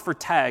want to look for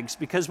tags,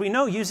 because we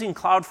know using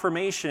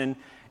CloudFormation,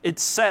 it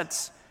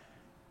sets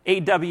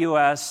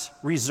AWS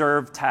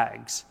reserved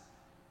tags.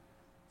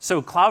 So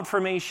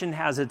CloudFormation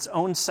has its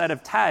own set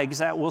of tags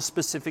that we'll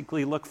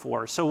specifically look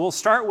for. So we'll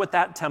start with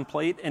that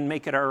template and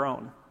make it our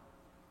own.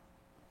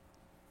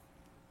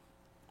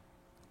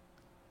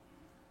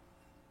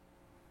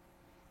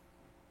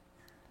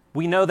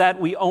 We know that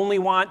we only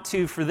want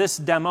to, for this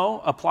demo,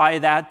 apply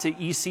that to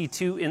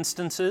EC2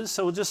 instances,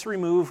 so we'll just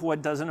remove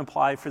what doesn't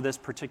apply for this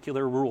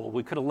particular rule.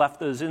 We could have left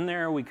those in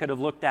there. We could have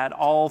looked at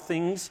all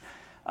things.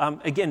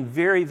 Again,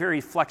 very,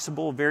 very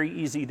flexible, very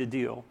easy to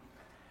do.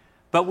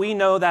 But we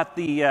know that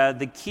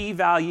the key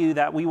value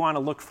that we want to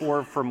look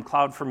for from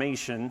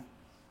CloudFormation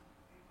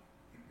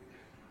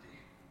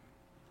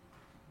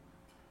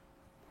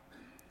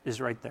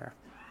is right there.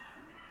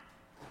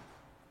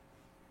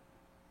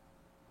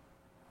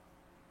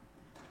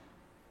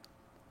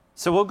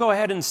 So we'll go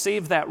ahead and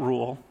save that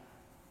rule,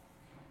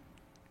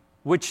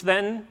 which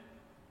then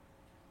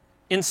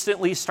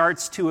instantly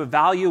starts to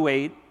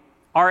evaluate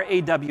our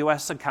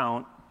AWS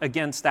account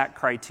against that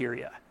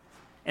criteria.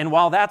 And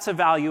while that's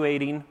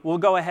evaluating, we'll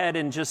go ahead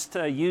and just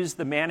use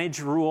the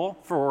manage rule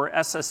for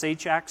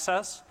SSH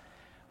access.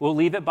 We'll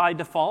leave it by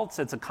default.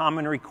 It's a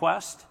common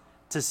request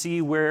to see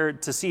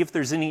if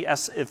there's any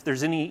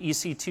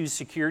EC2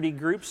 security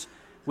groups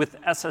with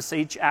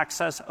SSH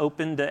access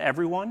open to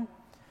everyone.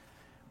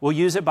 We'll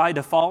use it by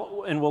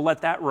default, and we'll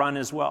let that run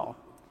as well.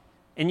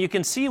 And you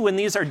can see when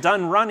these are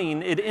done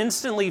running, it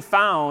instantly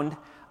found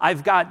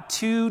I've got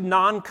 2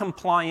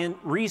 non-compliant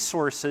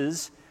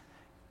resources,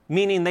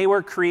 meaning they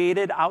were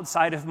created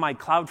outside of my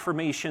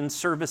CloudFormation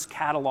Service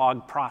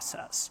Catalog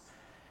process.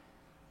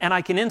 And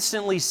I can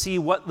instantly see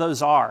what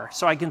those are.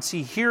 So I can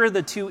see here are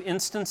the 2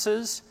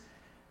 instances,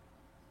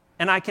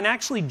 and I can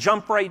actually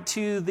jump right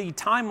to the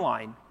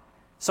timeline.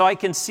 So I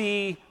can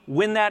see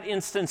when that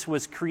instance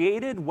was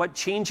created, what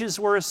changes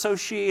were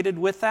associated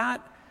with that.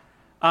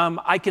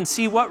 I can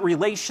see what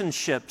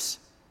relationships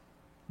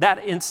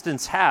that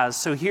instance has.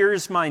 So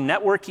here's my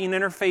networking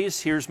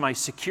interface, here's my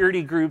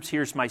security groups,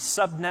 here's my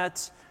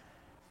subnets.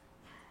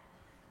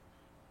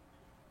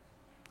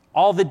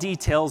 All the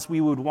details we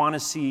would want to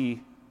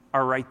see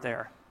are right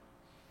there.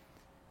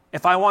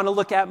 If I want to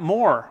look at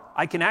more,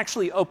 I can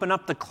actually open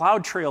up the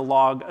CloudTrail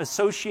log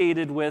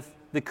associated with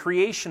the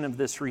creation of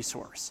this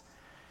resource.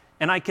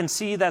 And I can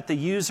see that the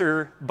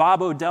user,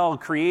 Bob Odell,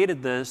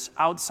 created this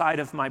outside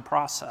of my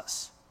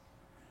process.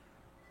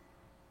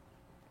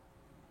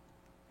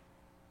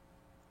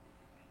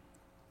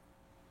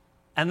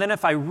 And then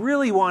if I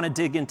really want to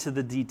dig into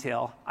the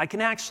detail, I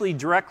can actually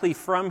directly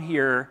from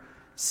here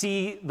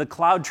see the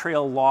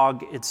CloudTrail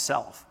log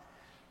itself,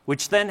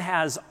 which then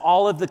has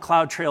all of the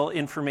CloudTrail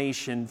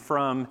information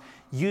from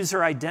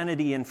user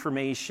identity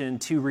information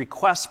to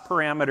request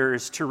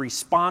parameters to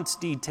response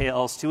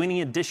details to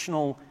any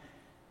additional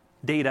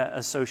data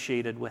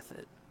associated with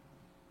it.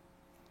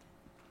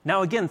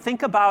 Now again,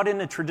 think about in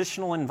a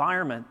traditional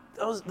environment.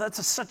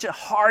 That's such a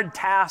hard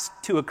task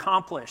to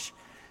accomplish.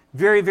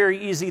 Very,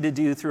 very easy to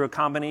do through a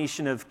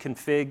combination of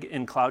config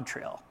and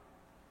CloudTrail.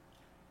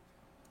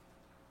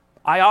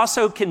 I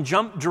also can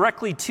jump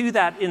directly to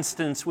that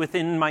instance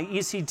within my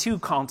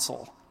EC2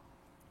 console,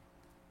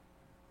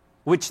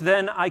 which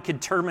then I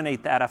could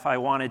terminate that if I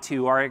wanted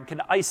to, or I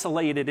could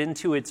isolate it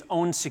into its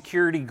own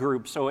security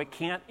group so it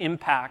can't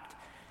impact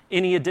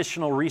any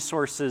additional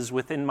resources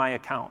within my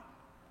account.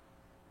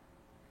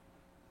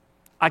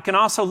 I can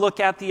also look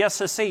at the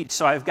SSH.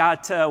 So I've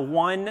got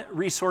one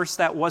resource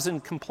that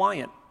wasn't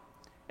compliant.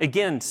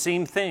 Again,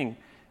 same thing.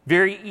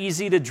 Very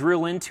easy to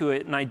drill into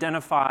it and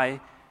identify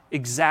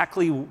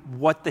exactly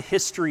what the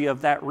history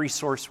of that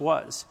resource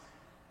was.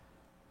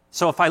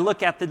 So if I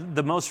look at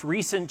the most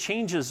recent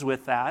changes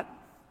with that,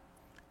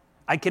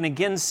 I can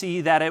again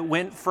see that it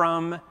went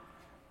from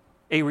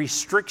a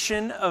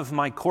restriction of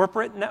my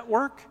corporate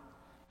network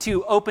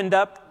to opened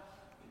up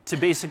to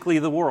basically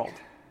the world.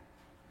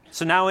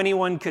 So now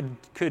anyone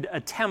could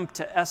attempt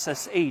to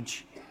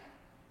SSH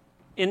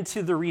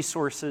into the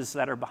resources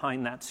that are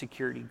behind that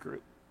security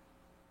group.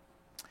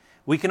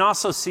 We can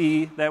also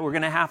see that we're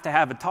going to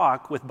have a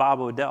talk with Bob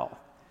Odell,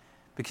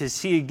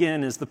 because he,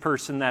 again, is the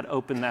person that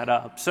opened that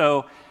up.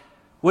 So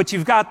what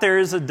you've got there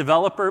is a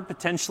developer,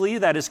 potentially,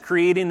 that is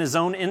creating his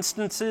own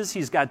instances.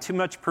 He's got too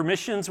much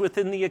permissions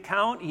within the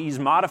account. He's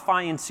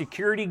modifying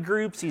security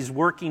groups. He's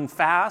working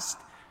fast.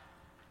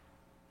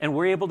 And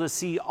we're able to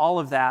see all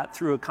of that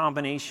through a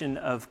combination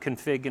of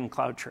config and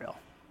CloudTrail.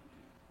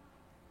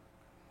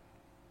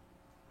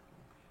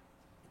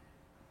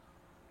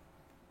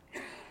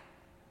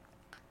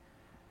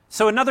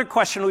 So another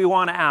question we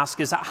want to ask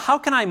is, how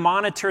can I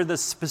monitor the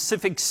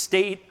specific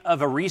state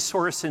of a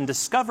resource and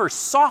discover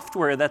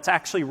software that's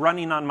actually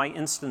running on my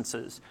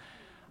instances?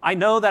 I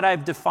know that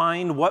I've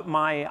defined what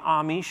my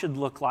AMI should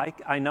look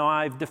like. I know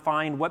I've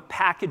defined what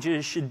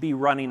packages should be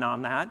running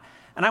on that.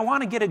 And I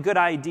want to get a good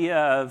idea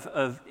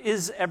of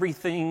is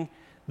everything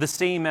the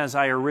same as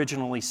I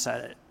originally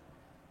set it?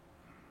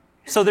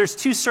 So there's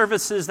two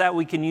services that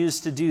we can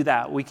use to do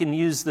that. We can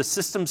use the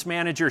Systems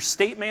Manager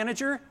State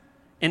Manager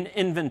and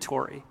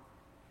Inventory.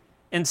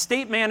 And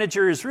State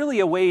Manager is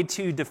really a way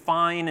to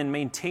define and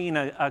maintain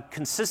a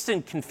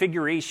consistent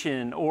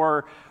configuration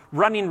or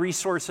running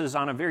resources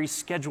on a very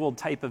scheduled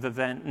type of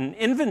event. And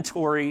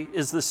Inventory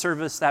is the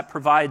service that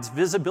provides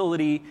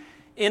visibility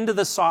into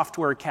the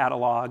software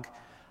catalog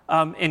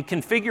and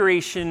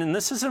configuration. And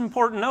this is an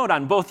important note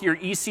on both your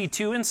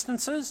EC2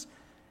 instances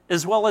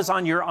as well as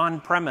on your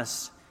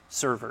on-premise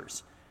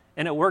servers.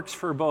 And it works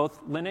for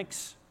both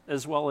Linux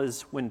as well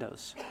as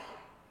Windows.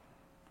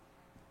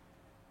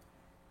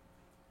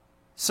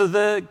 So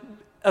the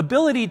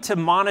ability to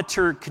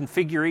monitor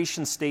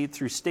configuration state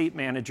through state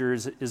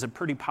managers is a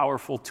pretty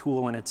powerful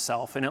tool in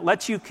itself. And it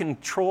lets you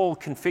control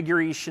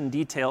configuration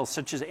details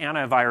such as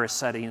antivirus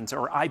settings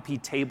or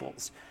IP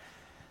tables.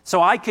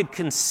 So I could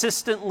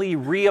consistently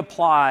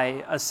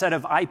reapply a set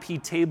of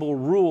IP table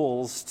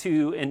rules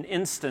to an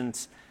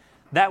instance.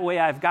 That way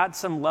I've got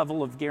some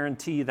level of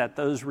guarantee that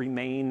those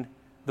remain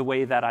the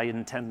way that I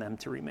intend them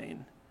to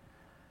remain.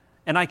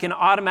 And I can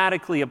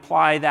automatically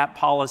apply that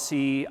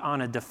policy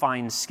on a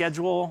defined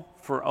schedule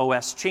for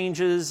OS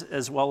changes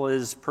as well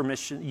as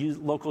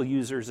local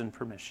users and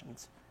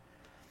permissions.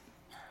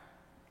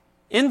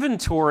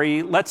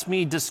 Inventory lets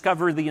me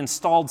discover the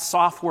installed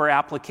software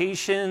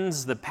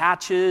applications, the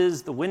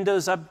patches, the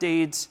Windows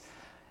updates,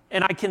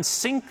 and I can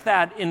sync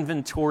that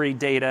inventory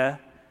data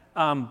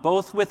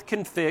both with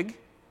config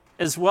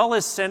as well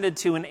as send it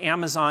to an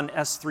Amazon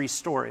S3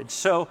 storage.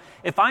 So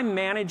if I'm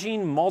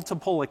managing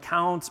multiple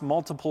accounts,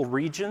 multiple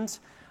regions,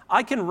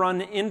 I can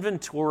run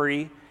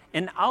inventory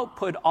and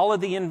output all of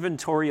the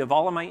inventory of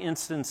all of my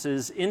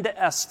instances into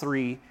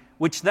S3,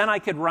 which then I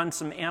could run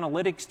some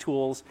analytics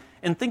tools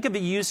and think of a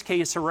use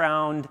case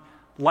around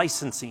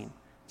licensing.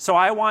 So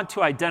I want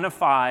to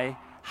identify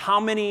how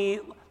many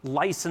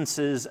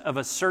licenses of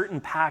a certain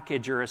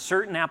package or a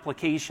certain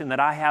application that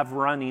I have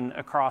running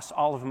across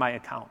all of my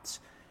accounts.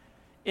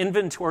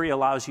 Inventory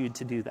allows you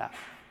to do that.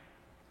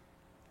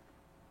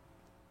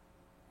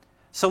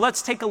 So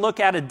let's take a look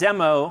at a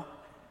demo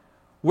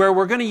where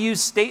we're going to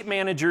use State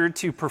Manager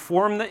to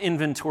perform the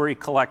inventory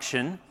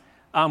collection.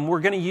 We're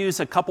going to use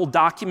a couple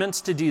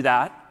documents to do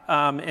that,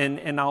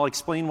 and I'll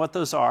explain what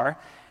those are.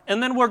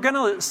 And then we're going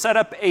to set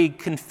up a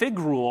config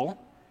rule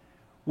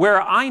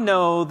where I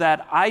know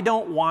that I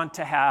don't want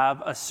to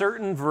have a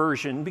certain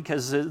version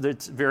because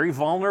it's very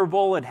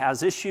vulnerable, it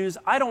has issues.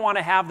 I don't want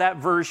to have that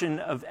version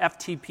of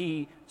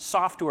FTP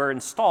software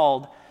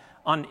installed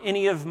on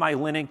any of my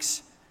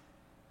Linux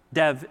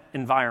dev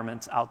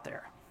environments out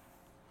there.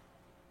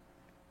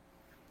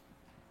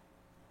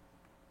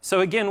 So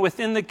again,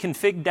 within the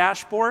config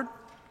dashboard,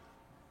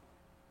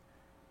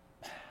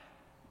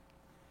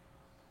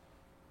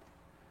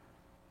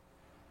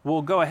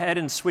 we'll go ahead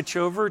and switch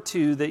over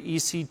to the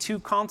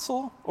EC2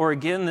 console, or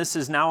again, this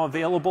is now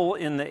available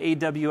in the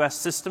AWS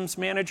Systems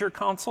Manager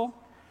console.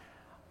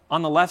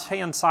 On the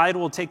left-hand side,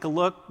 we'll take a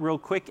look real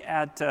quick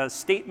at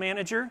State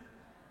Manager.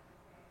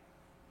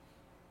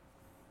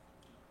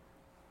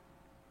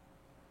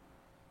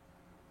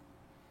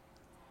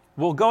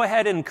 We'll go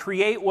ahead and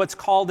create what's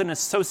called an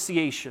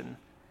association.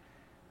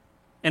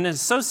 An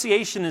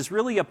association is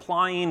really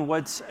applying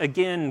what's,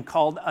 again,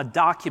 called a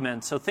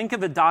document. So think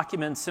of a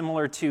document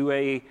similar to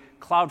a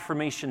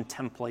CloudFormation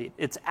template.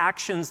 It's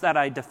actions that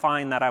I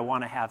define that I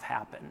want to have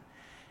happen.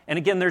 And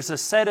again, there's a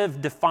set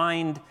of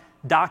defined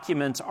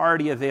documents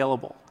already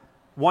available.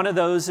 One of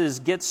those is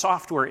Get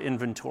Software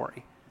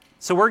Inventory.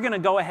 So we're going to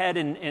go ahead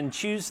and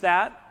choose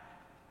that.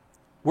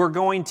 We're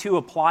going to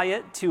apply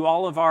it to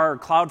all of our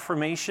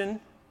CloudFormation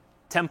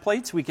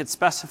templates. We could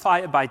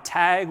specify it by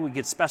tag. We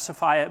could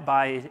specify it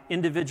by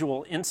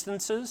individual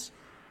instances.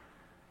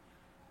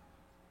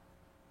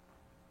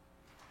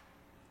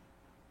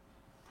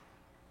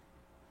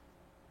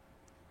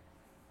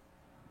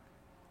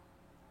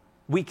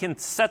 We can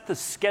set the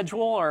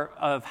schedule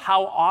of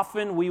how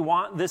often we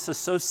want this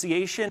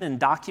association and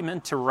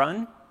document to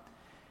run.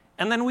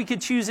 And then we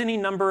could choose any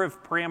number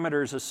of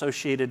parameters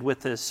associated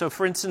with this. So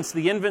for instance,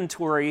 the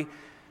inventory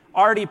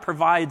already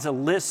provides a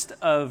list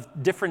of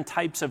different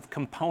types of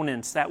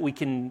components that we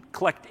can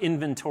collect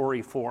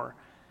inventory for.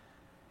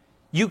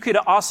 You could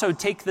also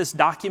take this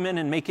document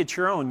and make it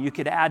your own. You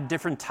could add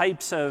different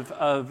types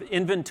of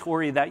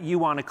inventory that you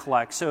want to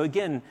collect. So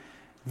again,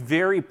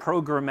 very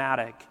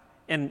programmatic,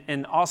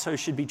 and also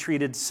should be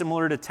treated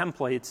similar to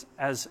templates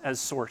as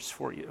source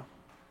for you.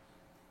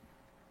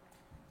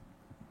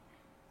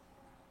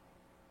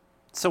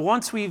 So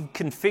once we've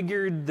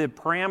configured the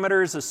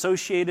parameters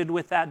associated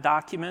with that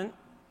document,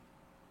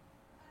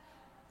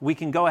 we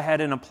can go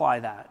ahead and apply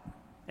that.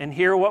 And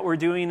here what we're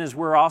doing is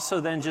we're also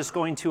then just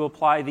going to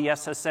apply the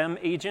SSM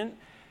agent.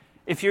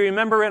 If you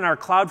remember in our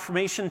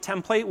CloudFormation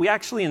template, we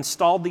actually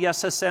installed the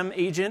SSM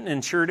agent and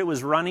ensured it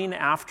was running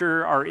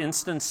after our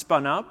instance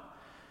spun up.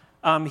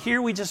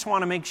 Here we just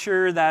want to make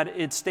sure that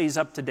it stays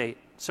up to date.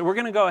 So we're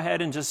going to go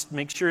ahead and just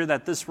make sure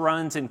that this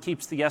runs and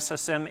keeps the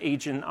SSM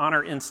agent on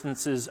our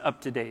instances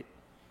up to date.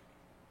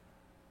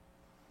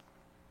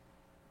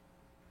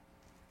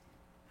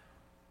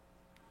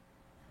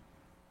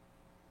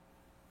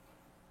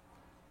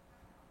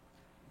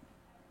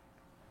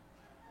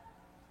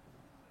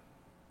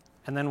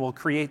 And then we'll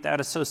create that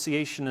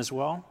association as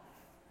well.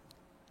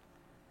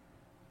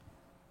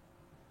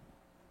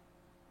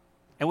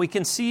 And we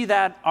can see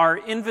that our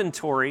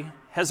inventory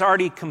has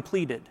already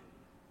completed.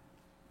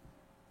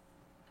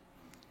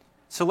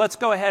 So let's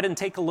go ahead and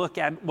take a look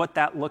at what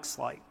that looks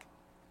like.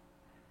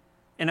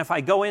 And if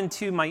I go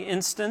into my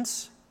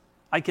instance,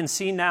 I can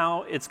see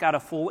now it's got a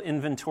full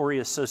inventory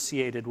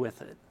associated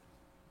with it.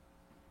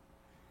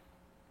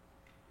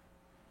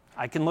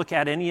 I can look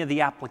at any of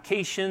the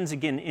applications,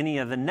 again, any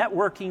of the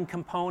networking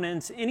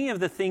components, any of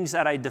the things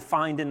that I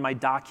defined in my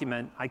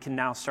document, I can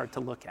now start to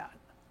look at.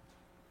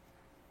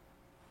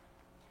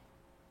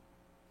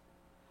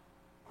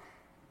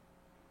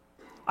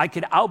 I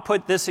could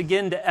output this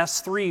again to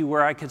S3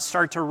 where I could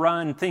start to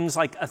run things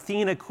like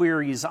Athena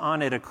queries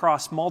on it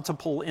across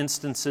multiple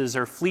instances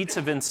or fleets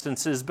of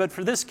instances. But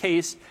for this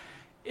case,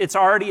 it's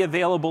already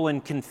available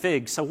in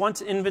config. So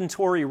once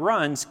inventory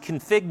runs,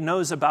 config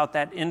knows about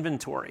that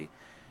inventory.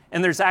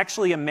 And there's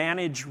actually a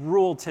manage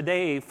rule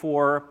today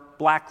for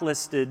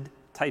blacklisted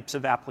types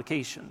of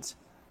applications.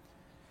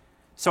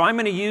 So I'm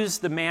going to use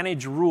the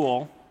manage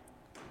rule,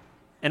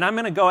 and I'm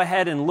going to go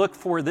ahead and look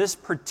for this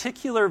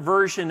particular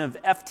version of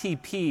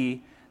FTP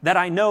that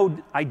I know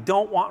I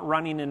don't want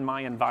running in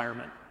my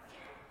environment.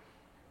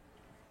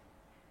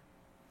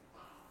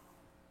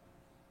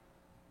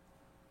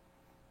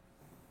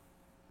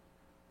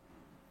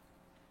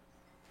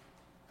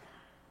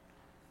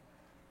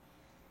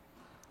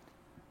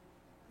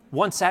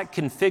 Once that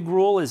config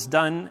rule is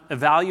done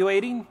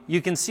evaluating,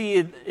 you can see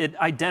it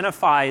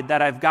identified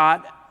that I've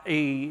got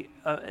an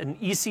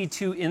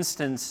EC2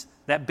 instance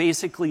that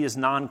basically is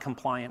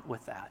non-compliant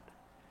with that.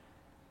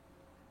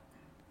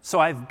 So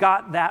I've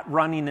got that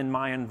running in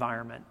my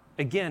environment.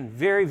 Again,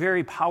 very,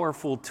 very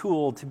powerful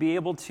tool to be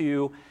able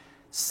to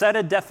set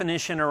a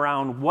definition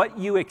around what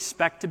you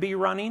expect to be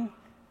running,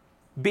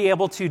 be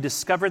able to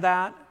discover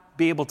that,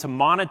 be able to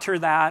monitor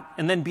that,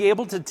 and then be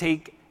able to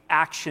take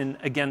action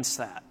against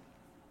that.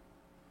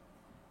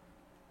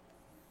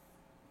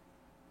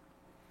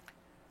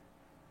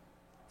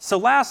 So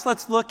last,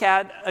 let's look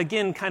at,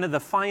 again, kind of the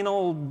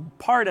final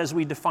part as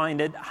we defined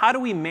it. How do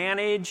we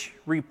manage,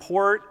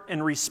 report,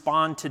 and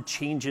respond to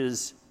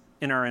changes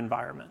in our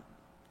environment?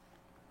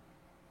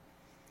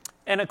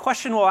 And a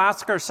question we'll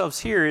ask ourselves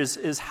here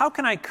is how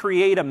can I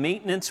create a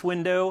maintenance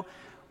window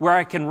where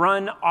I can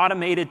run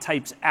automated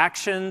types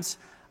actions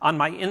on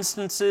my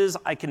instances?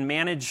 I can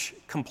manage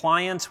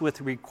compliance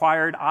with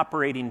required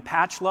operating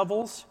patch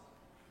levels.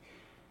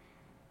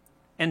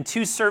 And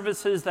two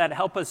services that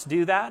help us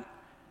do that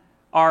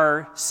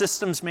are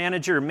Systems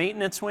Manager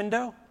Maintenance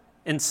Window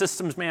and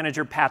Systems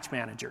Manager Patch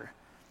Manager.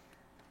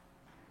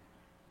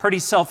 Pretty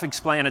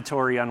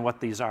self-explanatory on what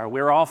these are.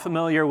 We're all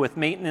familiar with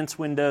maintenance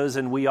windows,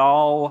 and we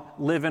all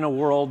live in a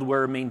world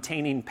where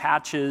maintaining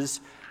patches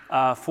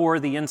for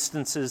the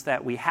instances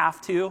that we have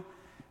to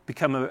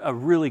become a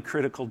really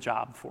critical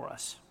job for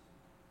us.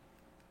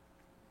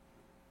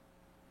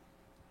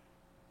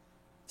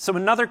 So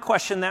another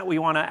question that we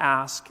want to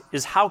ask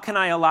is, how can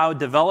I allow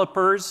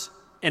developers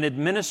and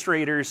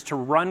administrators to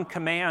run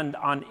command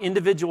on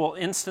individual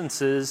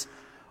instances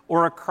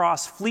or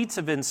across fleets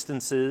of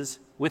instances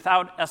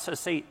without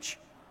SSH?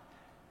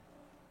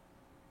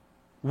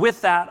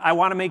 With that, I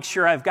want to make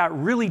sure I've got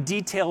really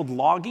detailed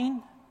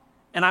logging,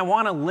 and I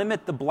want to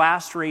limit the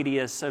blast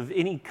radius of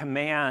any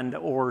command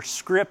or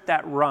script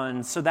that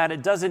runs so that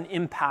it doesn't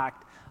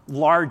impact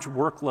large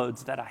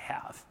workloads that I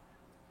have.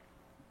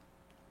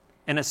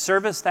 And a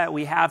service that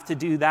we have to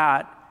do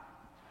that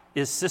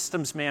is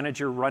Systems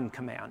Manager Run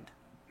Command.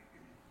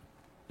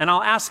 And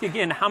I'll ask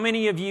again, how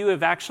many of you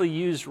have actually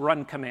used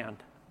Run Command?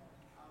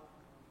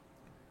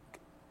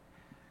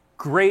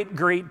 Great,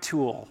 great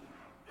tool.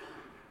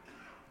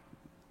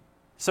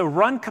 So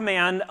Run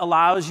Command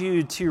allows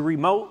you to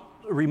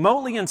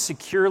remotely and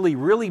securely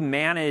really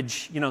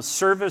manage,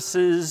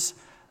 services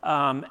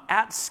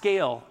at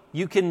scale.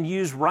 You can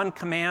use Run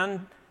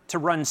Command to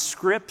run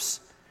scripts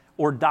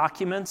or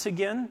documents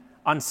again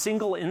on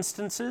single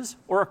instances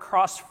or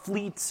across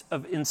fleets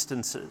of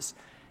instances,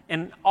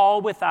 and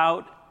all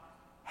without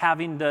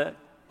having to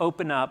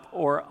open up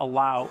or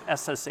allow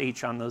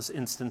SSH on those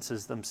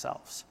instances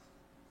themselves.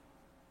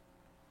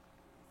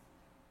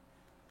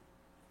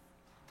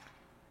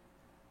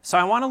 So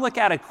I want to look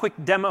at a quick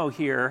demo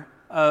here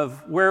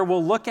of where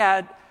we'll look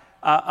at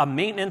a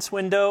maintenance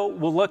window,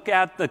 we'll look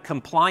at the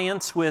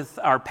compliance with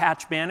our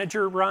patch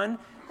manager run,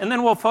 and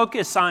then we'll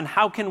focus on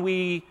how can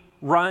we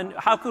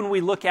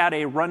look at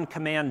a run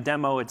command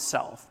demo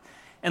itself.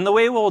 And the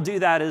way we'll do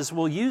that is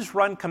we'll use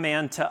Run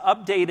Command to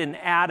update and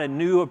add a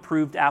new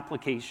approved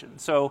application.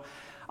 So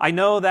I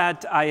know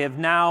that I have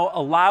now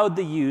allowed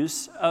the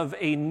use of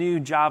a new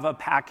Java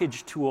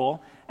package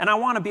tool, and I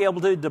want to be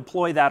able to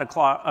deploy that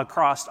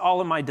across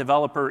all of my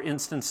developer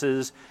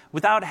instances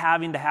without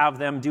having to have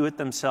them do it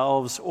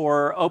themselves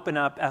or open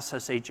up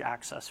SSH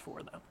access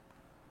for them.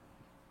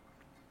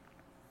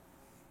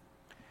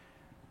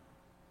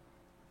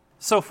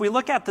 So if we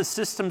look at the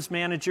Systems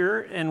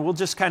Manager, and we'll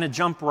just kind of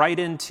jump right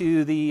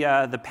into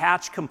the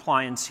patch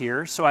compliance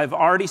here. So I've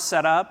already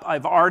set up,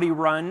 I've already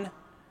run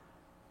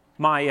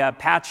my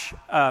patch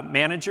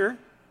manager,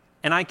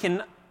 and I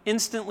can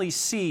instantly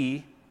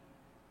see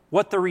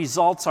what the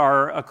results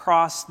are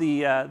across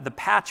the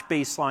patch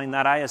baseline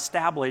that I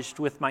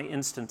established with my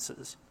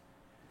instances.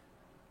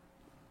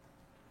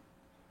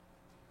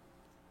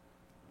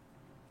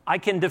 I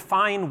can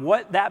define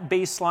what that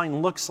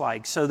baseline looks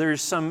like. So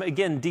there's some,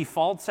 again,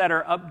 defaults that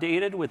are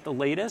updated with the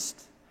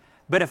latest.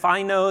 But if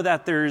I know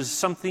that there's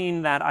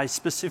something that I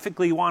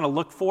specifically want to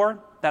look for,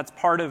 that's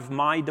part of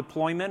my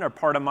deployment or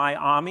part of my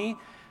AMI,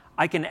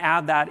 I can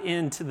add that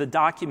into the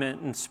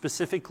document and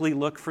specifically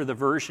look for the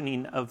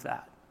versioning of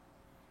that.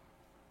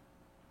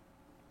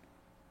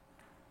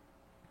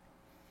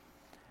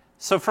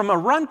 So from a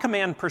run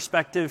command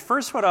perspective,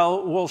 first what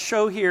we'll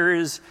show here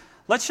is,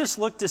 let's just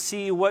look to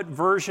see what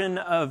version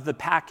of the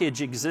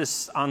package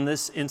exists on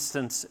this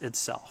instance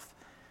itself.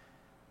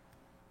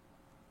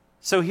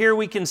 So here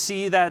we can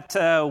see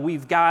that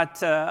we've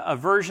got a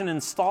version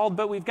installed,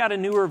 but we've got a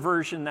newer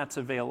version that's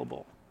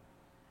available.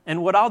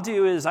 And what I'll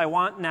do is I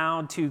want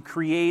now to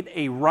create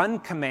a run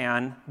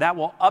command that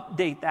will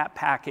update that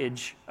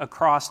package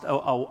across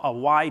a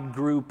wide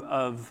group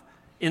of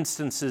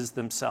instances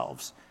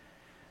themselves.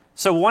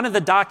 So one of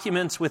the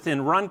documents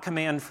within run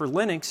command for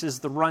Linux is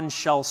the run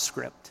shell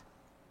script.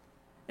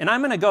 And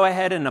I'm going to go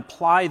ahead and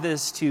apply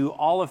this to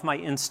all of my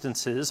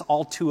instances,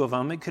 all 2 of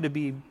them. It could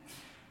be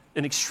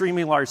an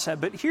extremely large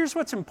set. But here's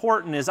what's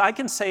important is I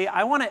can say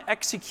I want to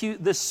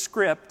execute this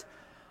script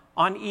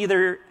on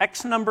either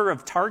X number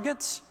of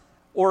targets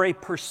or a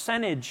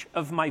percentage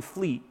of my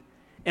fleet.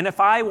 And if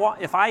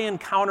I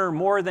encounter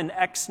more than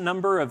X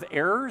number of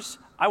errors,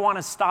 I want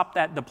to stop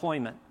that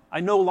deployment. I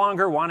no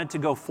longer want it to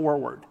go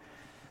forward.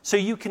 So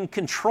you can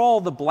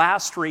control the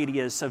blast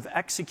radius of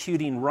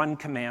executing run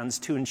commands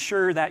to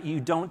ensure that you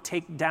don't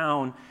take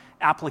down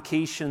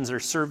applications or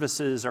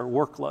services or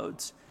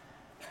workloads.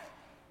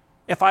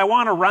 If I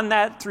want to run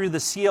that through the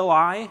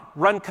CLI,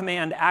 run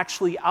command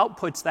actually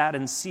outputs that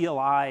in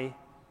CLI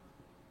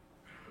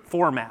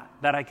format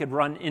that I could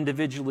run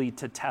individually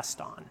to test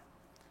on.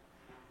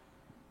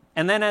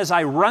 And then as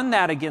I run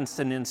that against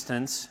an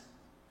instance,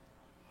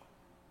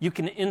 you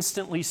can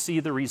instantly see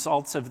the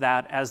results of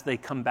that as they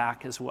come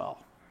back as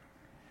well.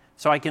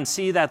 So I can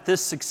see that this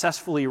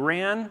successfully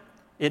ran.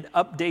 It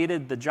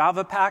updated the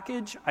Java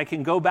package. I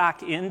can go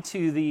back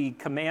into the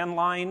command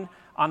line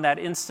on that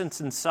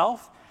instance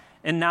itself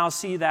and now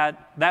see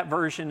that that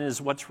version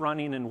is what's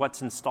running and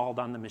what's installed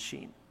on the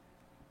machine.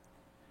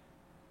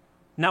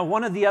 Now,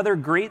 one of the other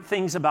great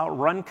things about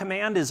run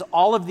command is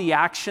all of the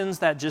actions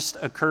that just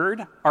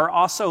occurred are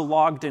also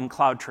logged in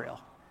CloudTrail.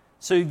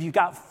 So you've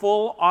got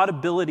full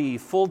auditability,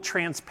 full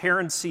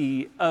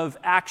transparency of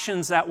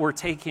actions that were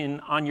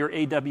taken on your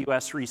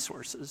AWS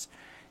resources.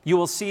 You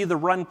will see the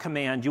run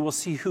command. You will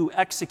see who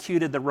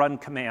executed the run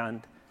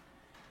command.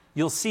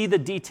 You'll see the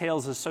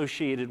details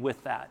associated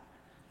with that.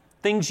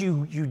 Things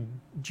you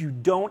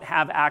don't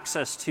have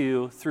access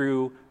to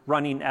through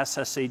running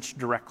SSH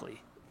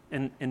directly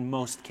in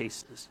most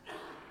cases.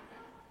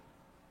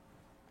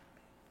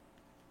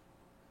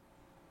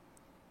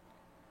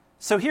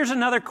 So here's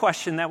another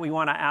question that we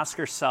want to ask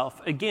ourselves,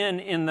 again,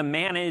 in the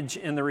manage,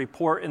 in the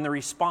report, in the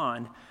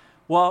respond.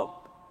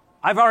 Well,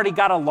 I've already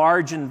got a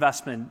large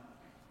investment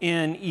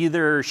in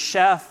either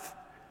Chef,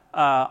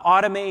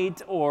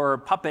 Automate, or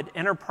Puppet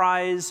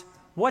Enterprise.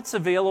 What's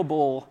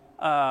available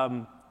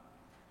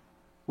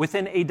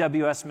within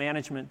AWS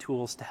management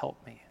tools to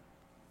help me?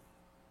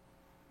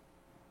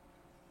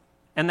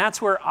 And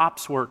that's where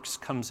OpsWorks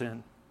comes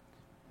in.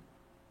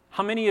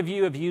 How many of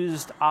you have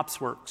used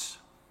OpsWorks?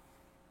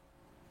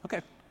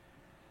 Okay.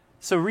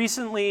 So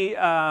recently,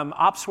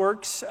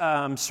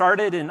 OpsWorks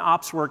started in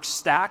OpsWorks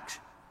Stack,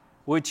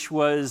 which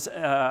was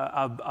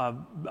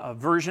a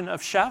version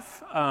of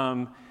Chef.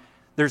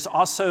 There's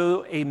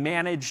also a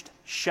managed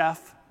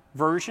Chef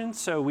version.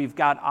 So we've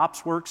got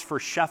OpsWorks for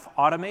Chef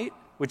Automate,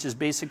 which is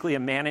basically a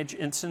managed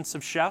instance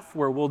of Chef,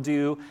 where we'll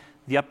do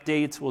the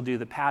updates, we'll do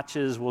the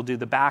patches, we'll do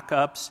the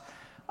backups.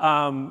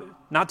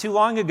 Not too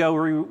long ago,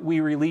 we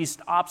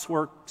released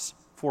OpsWorks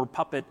for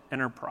Puppet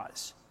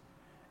Enterprise.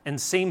 And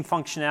same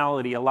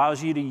functionality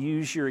allows you to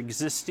use your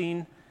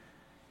existing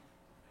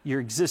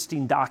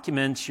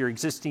documents, your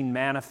existing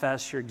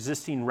manifests, your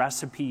existing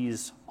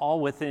recipes, all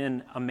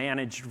within a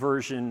managed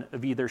version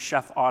of either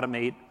Chef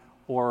Automate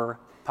or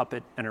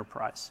Puppet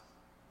Enterprise.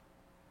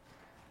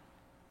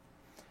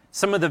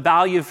 Some of the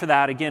value for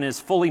that, again,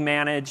 is fully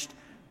managed,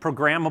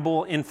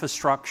 programmable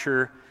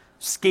infrastructure,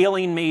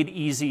 scaling made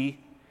easy,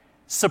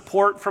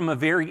 support from a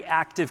very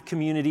active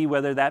community,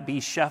 whether that be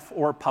Chef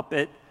or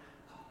Puppet,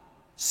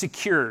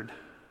 secured,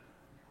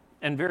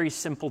 and very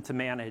simple to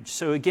manage.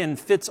 So again,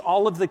 fits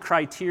all of the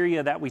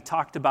criteria that we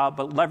talked about,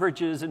 but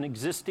leverages an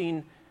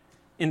existing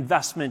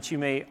investment you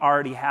may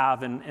already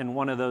have in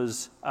one of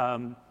those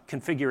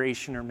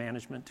configuration or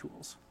management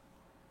tools.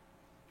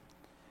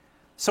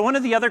 So one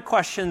of the other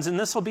questions, and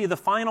this will be the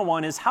final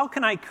one, is how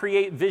can I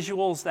create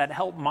visuals that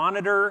help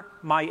monitor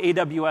my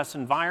AWS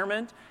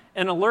environment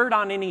and alert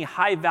on any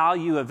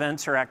high-value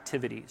events or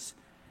activities?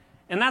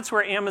 And that's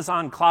where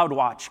Amazon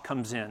CloudWatch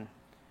comes in.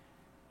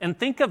 And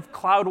think of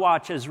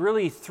CloudWatch as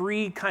really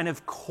three kind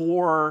of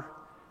core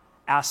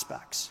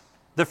aspects.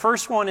 The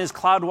first one is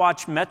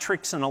CloudWatch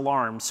metrics and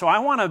alarms. So I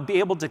want to be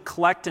able to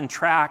collect and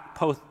track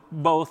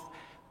both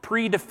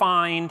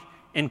predefined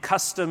and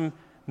custom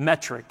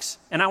metrics.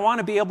 And I want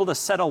to be able to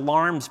set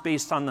alarms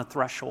based on the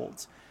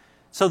thresholds.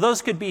 So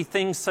those could be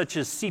things such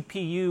as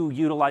CPU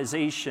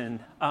utilization,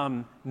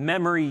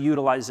 memory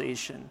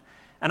utilization.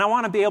 And I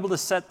want to be able to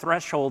set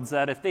thresholds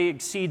that if they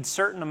exceed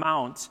certain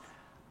amounts,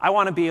 I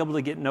want to be able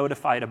to get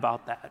notified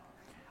about that.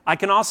 I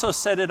can also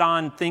set it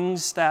on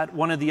things that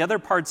one of the other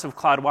parts of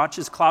CloudWatch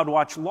is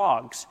CloudWatch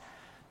logs.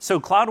 So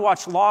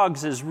CloudWatch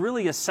logs is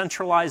really a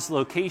centralized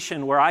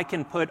location where I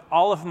can put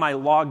all of my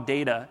log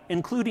data,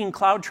 including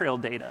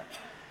CloudTrail data.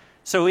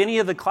 So any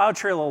of the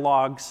CloudTrail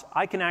logs,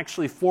 I can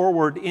actually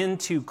forward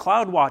into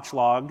CloudWatch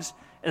logs,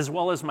 as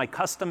well as my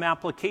custom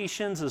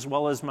applications, as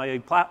well as my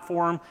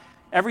platform.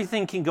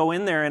 Everything can go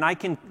in there, and I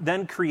can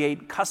then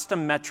create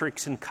custom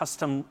metrics and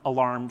custom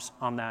alarms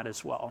on that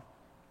as well.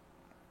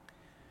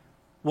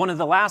 One of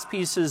the last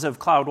pieces of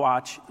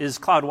CloudWatch is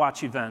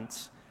CloudWatch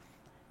Events.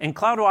 And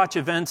CloudWatch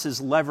Events is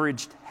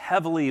leveraged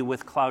heavily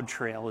with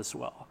CloudTrail as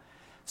well.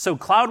 So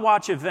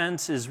CloudWatch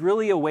Events is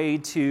really a way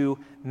to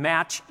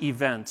match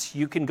events.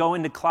 You can go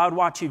into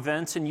CloudWatch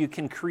Events and you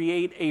can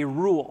create a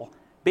rule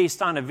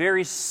based on a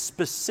very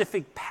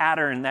specific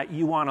pattern that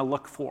you want to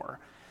look for.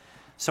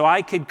 So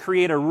I could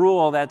create a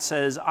rule that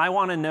says, I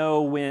want to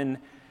know when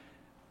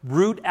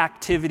root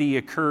activity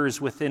occurs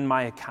within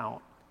my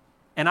account.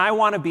 And I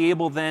want to be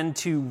able then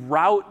to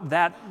route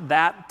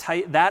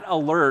that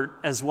alert,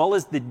 as well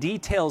as the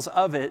details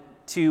of it,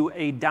 to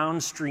a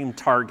downstream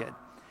target.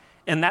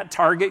 And that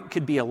target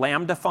could be a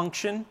Lambda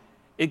function,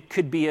 it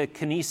could be a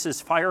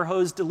Kinesis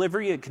firehose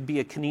delivery, it could be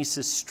a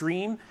Kinesis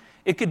stream,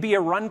 it could be a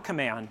run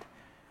command.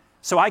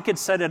 So I could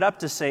set it up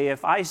to say,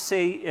 if I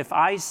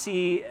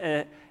see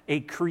a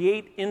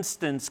create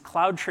instance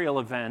CloudTrail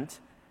event,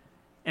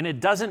 and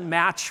it doesn't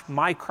match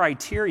my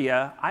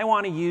criteria, I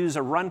want to use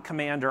a run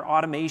command or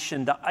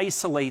automation to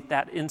isolate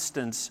that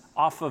instance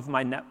off of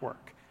my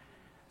network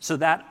so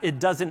that it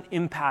doesn't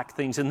impact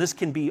things, and this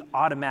can be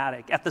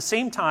automatic. At the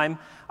same time,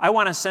 I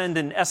want to send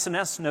an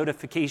SNS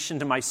notification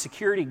to my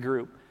security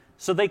group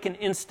so they can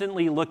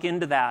instantly look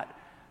into that,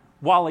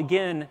 while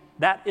again,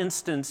 that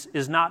instance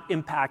is not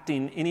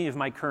impacting any of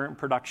my current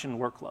production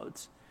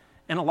workloads.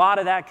 And a lot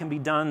of that can be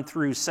done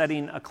through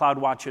setting a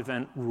CloudWatch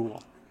event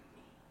rule.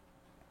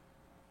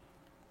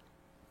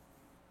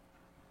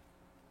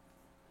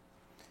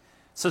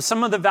 So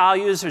some of the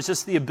values are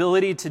just the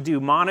ability to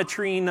do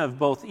monitoring of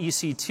both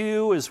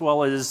EC2 as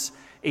well as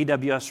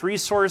AWS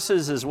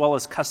resources, as well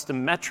as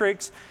custom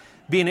metrics,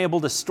 being able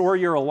to store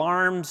your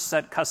alarms,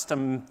 set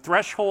custom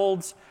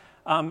thresholds,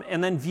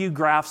 and then view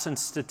graphs and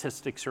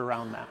statistics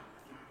around that.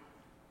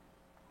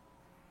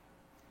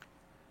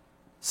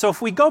 So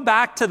if we go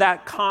back to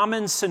that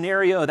common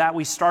scenario that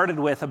we started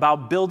with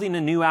about building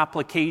a new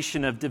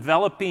application, of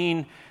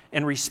developing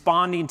and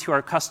responding to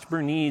our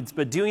customer needs,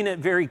 but doing it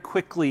very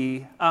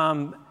quickly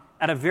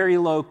at a very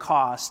low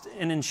cost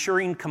and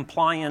ensuring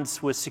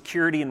compliance with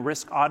security and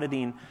risk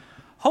auditing,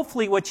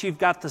 hopefully what you've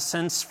got the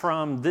sense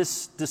from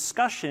this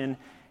discussion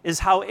is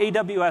how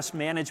AWS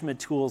management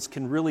tools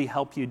can really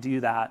help you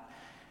do that.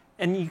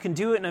 And you can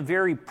do it in a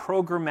very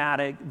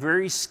programmatic,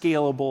 very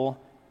scalable,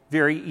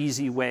 very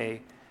easy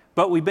way.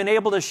 But we've been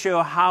able to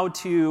show how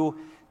to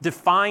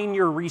define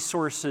your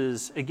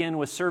resources, again,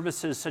 with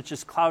services such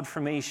as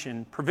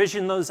CloudFormation,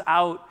 provision those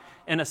out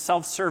in a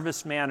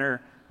self-service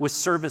manner with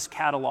Service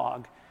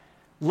Catalog,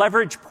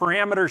 leverage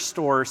parameter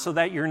store so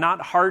that you're not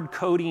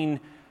hard-coding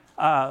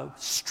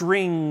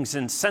strings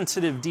and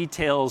sensitive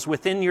details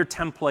within your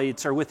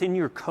templates or within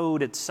your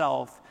code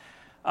itself.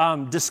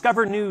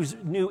 Discover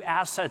new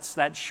assets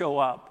that show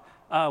up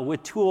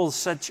with tools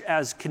such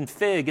as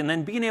config, and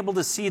then being able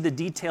to see the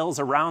details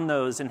around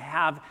those and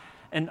have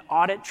an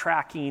audit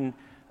tracking,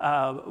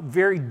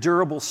 very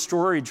durable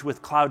storage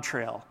with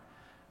CloudTrail.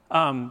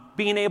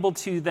 Being able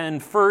to then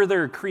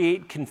further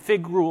create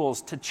config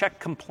rules to check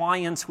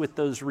compliance with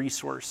those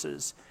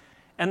resources.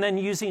 And then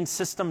using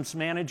systems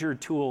manager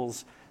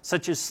tools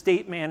such as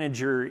State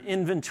Manager,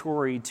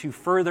 Inventory to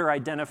further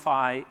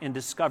identify and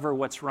discover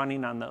what's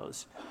running on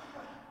those.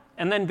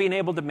 And then being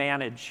able to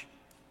manage.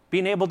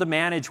 Being able to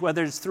manage,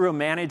 whether it's through a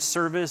managed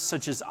service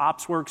such as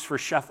OpsWorks for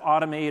Chef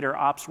Automate or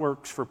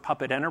OpsWorks for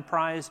Puppet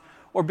Enterprise,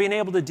 or being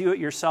able to do it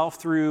yourself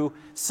through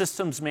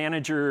systems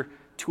manager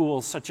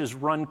tools such as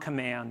Run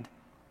Command.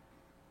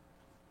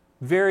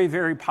 Very,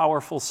 very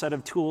powerful set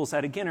of tools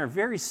that, again, are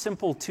very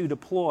simple to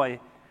deploy.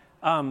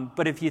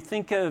 But if you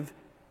think of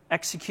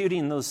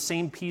executing those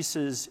same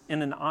pieces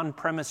in an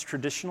on-premise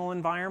traditional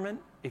environment,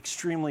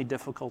 extremely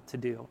difficult to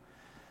do.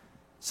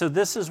 So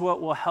this is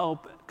what will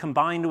help,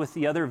 combined with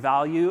the other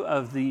value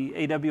of the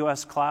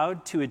AWS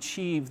cloud, to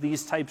achieve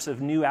these types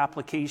of new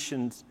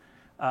applications,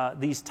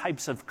 these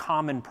types of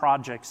common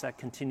projects that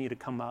continue to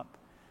come up.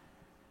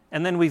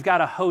 And then we've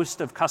got a host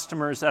of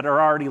customers that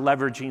are already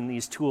leveraging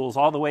these tools,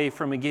 all the way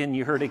from, again,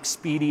 you heard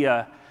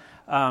Expedia,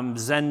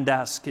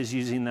 Zendesk is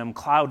using them,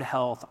 Cloud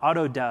Health,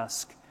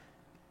 Autodesk,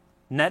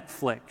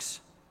 Netflix,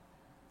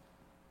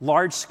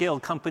 large-scale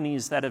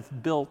companies that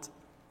have built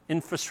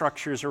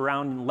infrastructures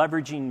around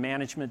leveraging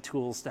management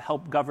tools to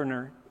help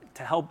govern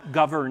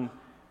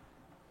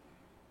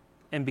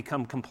and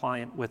become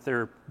compliant with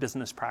their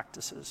business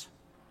practices.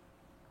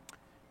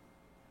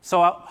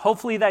 So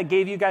hopefully that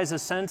gave you guys a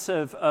sense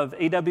of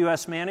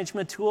AWS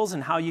management tools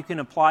and how you can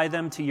apply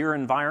them to your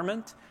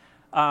environment.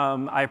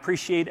 I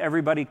appreciate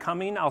everybody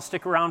coming. I'll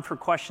stick around for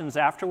questions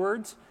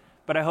afterwards,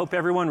 but I hope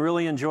everyone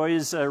really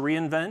enjoys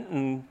re:Invent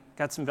and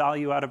got some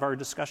value out of our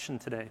discussion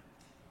today.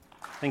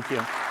 Thank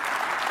you.